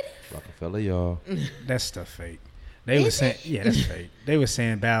be negative? Rockefeller, y'all. That's stuff fake. They were saying, yeah, that's fake. They were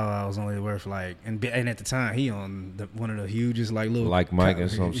saying Bow Wow was only worth like, and at the time he on one of the hugest like little like Mike and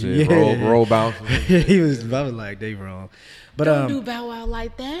some shit. Yeah. Roll bounces. I was like, they wrong. But don't do Bow Wow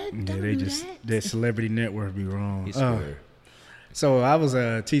like that. Yeah, don't they do just that. their celebrity net worth be wrong. He's square. So I was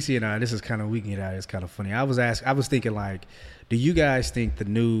TC and I. This is kind of we can get out. It's kind of funny. I was thinking like, do you guys think the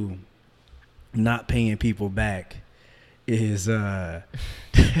new not paying people back is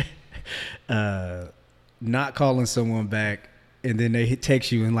not calling someone back and then they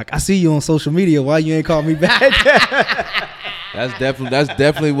text you and like, I see you on social media. Why you ain't called me back? That's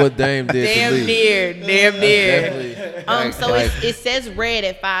definitely what Dame did Damn to me. near. So Like, it says red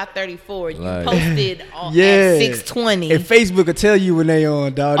at 5:34. You Like- posted at Yeah. 6:20. And Facebook will tell you when they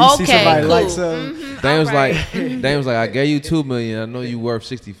on, dog. You see somebody cool. like something. Dame was Alright. Dame was like, I gave you $2 million. I know you worth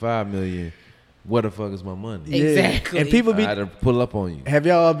 $65 million. Where the fuck is my money? Yeah. Exactly. And people be I had to pull up on you. have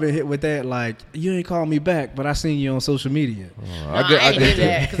y'all been hit with that? Like, you ain't called me back, but I seen you on social media. I didn't do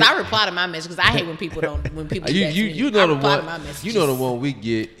that because I reply to my message because I hate when people don't text me. You I know the reply to one. my messages. You know the one we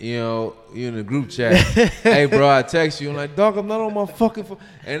get. You know, you in the group chat. Hey, bro, I text you. I'm like, dog, I'm not on my fucking phone,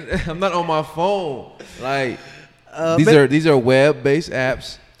 and I'm not on my phone. Like, these are web-based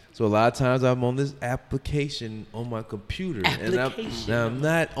apps. So a lot of times I'm on this application on my computer, and I'm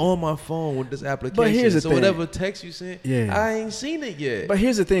not on my phone with this application. But here's the so thing. whatever text you sent, Yeah. I ain't seen it yet. But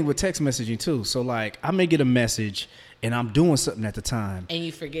here's the thing with text messaging too. So like, I may get a message and I'm doing something at the time, And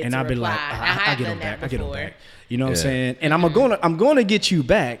you forget and to I'll be reply. like, I I get done them back. that I get them before. back. You know what I'm Yeah. saying? And I'm gonna get you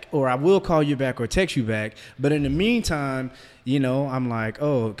back, or I will call you back or text you back. But in the meantime, you know, I'm like,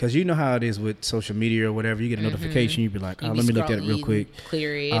 oh, because you know how it is with social media or whatever. You get a notification, you be like, oh, You be let me look at it scrolling, real you quick.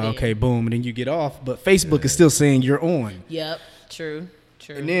 clear it. Okay, boom, and then you get off. But Facebook is still saying you're on. Yep. True.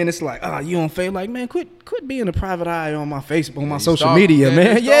 And then it's like, oh, you on Facebook? Like, man, quit being a private eye on my Facebook, on my you social stalking, media, man.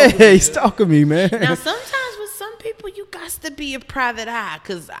 man. You Yeah, stalking me, he's stalking me, man. Now, sometimes with some people, you got to be a private eye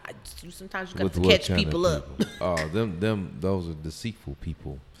because sometimes you got With to what catch kind of people up. Oh, those are deceitful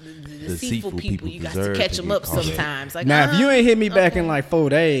people. Deceitful people, you got to deserve catch them get up caught. sometimes. Like, Now, if you ain't hit me back in okay. like 4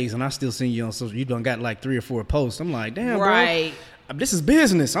 days and I still seen you on social, you done got like 3 or 4 posts. I'm like, damn, Right. bro. This is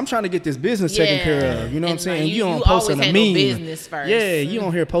business. I'm trying to get this business taken Yeah. care of. You know what I'm And, saying? like, you you on always posting a handle meme. business first. Yeah, you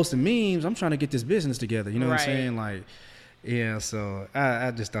on here posting memes. I'm trying to get this business together. You know what I'm Right. saying? Like, yeah. So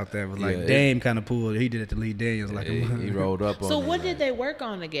I just thought that was like Yeah, Dame kind of pulled. He did it to Lee Daniels. Like, He rolled up on So it, what like- did they work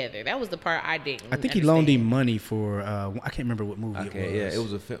on together? That was the part I didn't. I think he loaned understand. him money for. I can't remember what movie it Okay, was. yeah,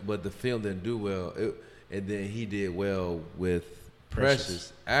 it was but the film didn't do well, and then he did well with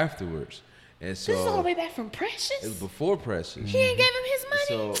Precious afterwards, and so This is all the way back from Precious. it was before Precious. He ain't gave him his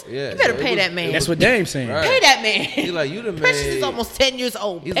money. So yeah, You better so it pay was- that man. it That's was- what Dame's saying. Right. Pay that man. He like, you the Precious man. is almost 10 years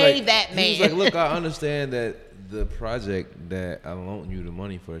old. He's Pay like, that man. He's like, look, I understand that the project that I loaned you the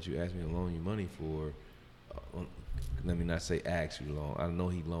money for, that you asked me to loan you money for, let me not say ask you to loan. I know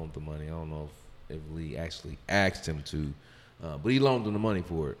he loaned the money. I don't know if Lee actually asked him to, but he loaned him the money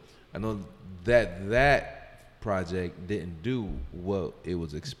for it. I know that project didn't do what it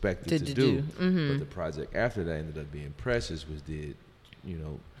was expected to do. But the project after that ended up being Precious, which did,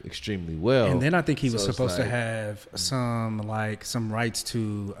 extremely well. And then I think he was So it's supposed to like- have some rights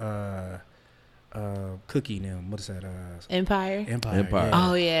to Cookie now. What is that? Empire. Empire. Empire. yeah.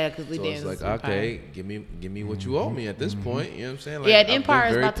 Oh yeah, because Lee So Daniels it's is like, Empire. okay, give me what you owe me at this point. You know what I'm saying? Like, Yeah, I've the been Empire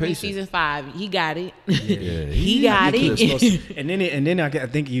is very about to be patient. season 5. He got it. Yeah, He got He was it. supposed to- and then I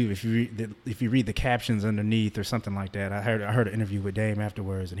think if you read the captions underneath or something like that, I heard an interview with Dame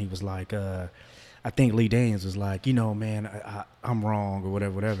afterwards, and he was like, I think Lee Daniels was like, man, I'm wrong or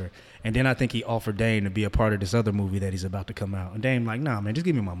whatever. And then I think he offered Dame to be a part of this other movie that he's about to come out, and Dame like, nah, man, just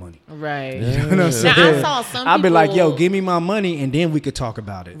give me my money. Right. You know what I'm saying? Now, I saw some I'll be like, yo, people- give me my money, and then we could talk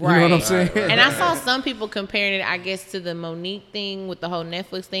about it. Right. You know what I'm saying? And I saw some people comparing it, I guess, to the Monique thing with the whole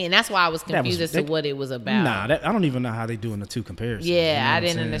Netflix thing, and that's why I was That was- confused as to what it was about. Nah, I don't even know how they doing the two comparisons. You know yeah, what I I'm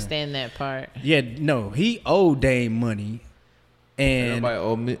didn't saying? understand that part. Yeah, no, he owed Dame money, and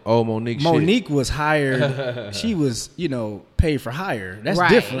Everybody owe Monique shit. Monique was hired. She was, paid for hire. That's right.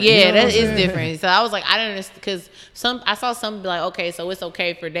 different. Yeah, you know what that I'm is saying? different. So I was like, I didn't understand because I saw some be like, okay, so it's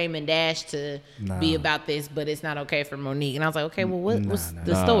okay for Damon Dash to be Nah. about this, but it's not okay for Monique. And I was like, okay, well, what's Nah.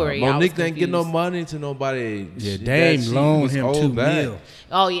 the story? I was Monique didn't get no confused. money to nobody. Yeah, She- Dame that she loaned was him owed $2 back. million.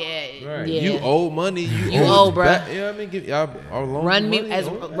 Oh yeah, Right. yeah. You owe money. You owe, it bruh. back. Yeah, I mean, I'll loan Run you me money, as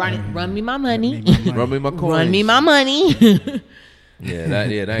owe it run me my money. back. Run me my coins. Run me my money. Yeah, that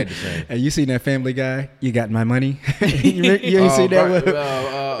ain't the same. Hey, you seen that Family Guy? You got my money. you ain't seen that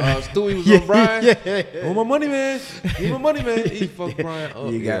one? Stewie was Yeah, on Brian. yeah. Oh, my money, man. Give me my money, man. He fucked Brian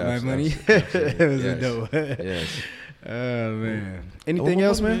up. You got Yeah, my I've money. seen that. It was Yes. dope. Yes. Oh man. Where Anything my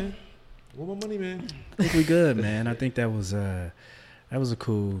else, money, man? Where my money, man? I think we good, man. I think that was a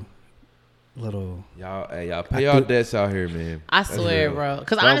cool little. Y'all pay y'all debts out here, man. I That's swear, real. bro.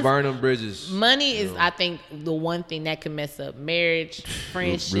 'Cause don't honest- burn them bridges. Money is, I think, the one thing that can mess up marriage,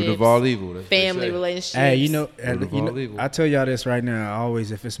 friendships, Root of all evil. That's what they family say. relationships. Hey, Root of all evil. I tell y'all this right now. I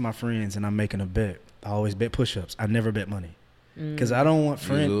always, if it's my friends and I'm making a bet, I always bet push-ups. I never bet money because I don't want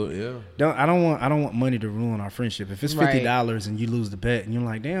friends. I don't want money to ruin our friendship. If it's $50 and you lose the bet and you're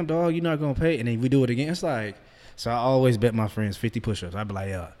like, damn dog, you're not gonna pay, and then we do it again, it's like So I always bet my friends 50 push-ups. I'd be like,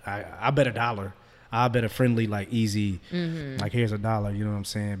 yeah, I bet $1. I bet a friendly, like, easy, like, here's $1, you know what I'm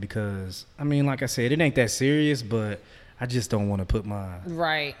saying? Because, I mean, like I said, it ain't that serious, but I just don't want to put my...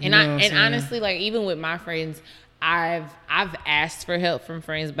 Right. You And know what I'm saying? honestly, like, even with my friends, I've asked for help from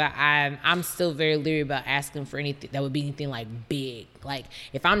friends, but I'm still very leery about asking for anything that would be anything like big. Like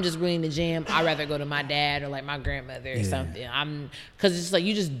if I'm just running the gym, I'd rather go to my dad or like my grandmother or something. Because it's like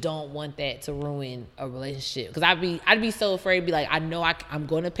you just don't want that to ruin a relationship. Because I'd be so afraid. Be like, I know I'm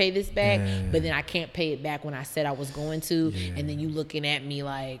going to pay this back, but then I can't pay it back when I said I was going to, and then you looking at me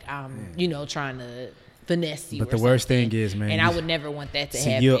like I'm trying to finesse you. But the worst thing is, man, and I would never want that to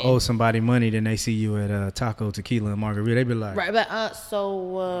happen. You'll owe somebody money, then they see you at Taco, Tequila, and Margarita. They be like, right, but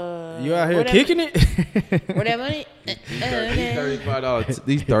you out here kicking it? Where that money?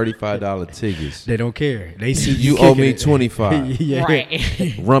 These $35 tickets. They don't care. They see You owe me $25. Yeah.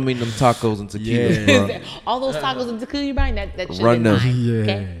 Right. Run me them tacos and tequilas, bro. All those tacos and tequila you buying, that should Run be them. mine. Yeah.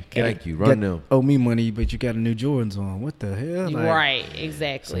 Okay? Thank you. Run them. Owe me money, but you got a new Jordans on. What the hell? Like, Right,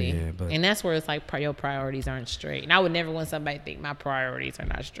 exactly. So, yeah, but- and that's where it's like your priorities aren't straight. And I would never want somebody to think my priorities are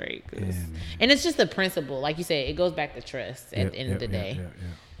not straight. And it's just the principle. Like you said, it goes back to trust at the end of the day.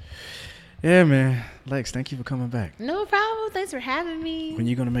 Yeah, man. Lex, thank you for coming back. No problem. Thanks for having me. When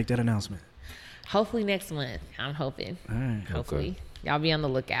you going to make that announcement? Hopefully next month. I'm hoping. All right. Hopefully. Y'all be on the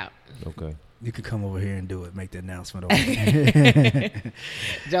lookout. Okay. You could come over here and do it. Make the announcement over here.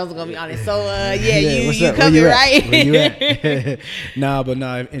 Joe's gonna be on it. So what's you up? coming, Where right? Where you at? Nah,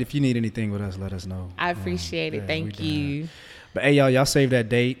 and if you need anything with us, let us know. I appreciate it. Thank you. But hey, y'all save that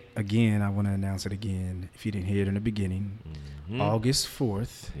date. Again, I want to announce it again. If you didn't hear it in the beginning, August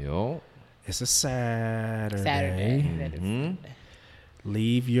 4th. Yo. It's a Saturday. That is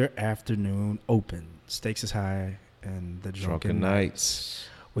Leave your afternoon open. Stakes is high and the drunken nights.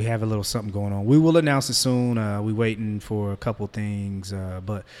 We have a little something going on. We will announce it soon. We waiting for a couple things.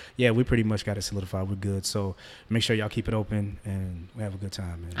 But yeah, we pretty much got it solidified. We're good. So make sure y'all keep it open and we have a good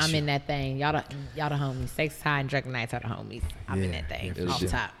time, man. I'm in that thing. Y'all the homies. Stakes is high and drunken nights are the homies. I'm in that thing. Yeah, Off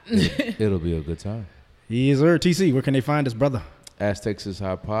top. It'll be a good time. Yes, sir. TC, where can they find us, brother? Ask Texas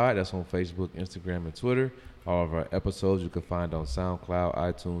High Pod. That's on Facebook, Instagram, and Twitter. All of our episodes you can find on SoundCloud,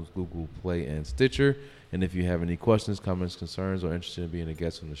 iTunes, Google Play, and Stitcher. And if you have any questions, comments, concerns, or interested in being a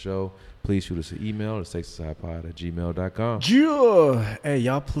guest on the show, please shoot us an email at texashighpod@gmail.com. Yeah. Hey,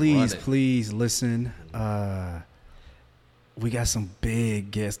 y'all, please listen. We got some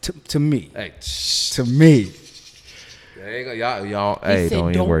big guests. To me. Hey, To me. y'all, hey,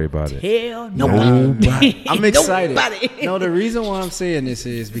 don't even worry about it. Tell nobody. I'm excited. Nobody. No, the reason why I'm saying this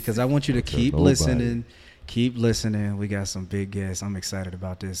is because I want you to keep nobody. listening. Keep listening. We got some big guests. I'm excited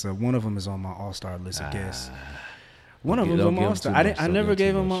about this. One of them is on my all-star list of guests. One of them is on my all-star. I never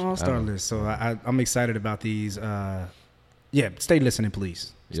gave him my all-star list, so I'm excited about these. Stay listening,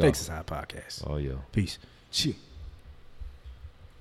 please. Stakes is High Podcast. Oh, yeah. Peace. Shit.